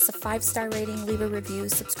 Please give us a 5-star rating, leave a review,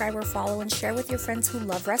 subscribe or follow, and share with your friends who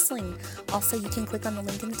love wrestling. Also, you can click on the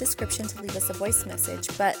link in the description to leave us a voice message,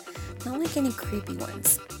 but not like any creepy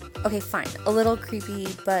ones. Okay, fine, a little creepy,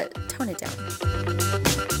 but tone it down.